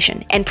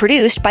Foundation and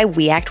produced by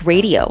We Act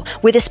Radio,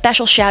 with a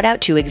special shout out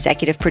to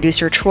executive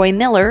producer Troy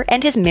Miller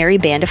and his merry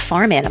band of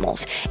farm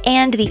animals,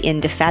 and the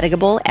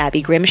indefatigable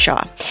Abby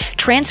Grimshaw.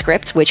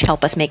 Transcripts, which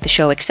help us make the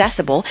show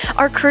accessible,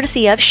 are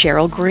courtesy of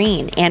Cheryl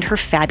Green and her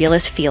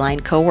fabulous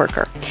feline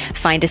coworker.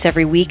 Find us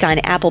every week on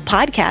Apple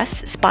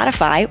Podcasts,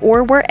 Spotify,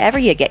 or wherever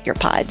you get your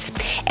pods.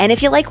 And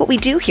if you like what we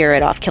do here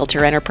at Off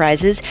Kilter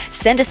Enterprises,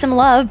 send us some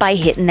love by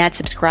hitting that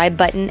subscribe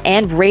button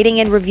and rating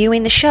and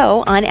reviewing the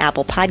show on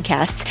Apple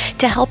Podcasts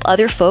to help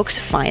other folks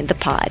find the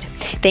pod.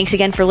 Thanks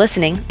again for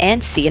listening,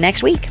 and see you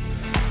next week.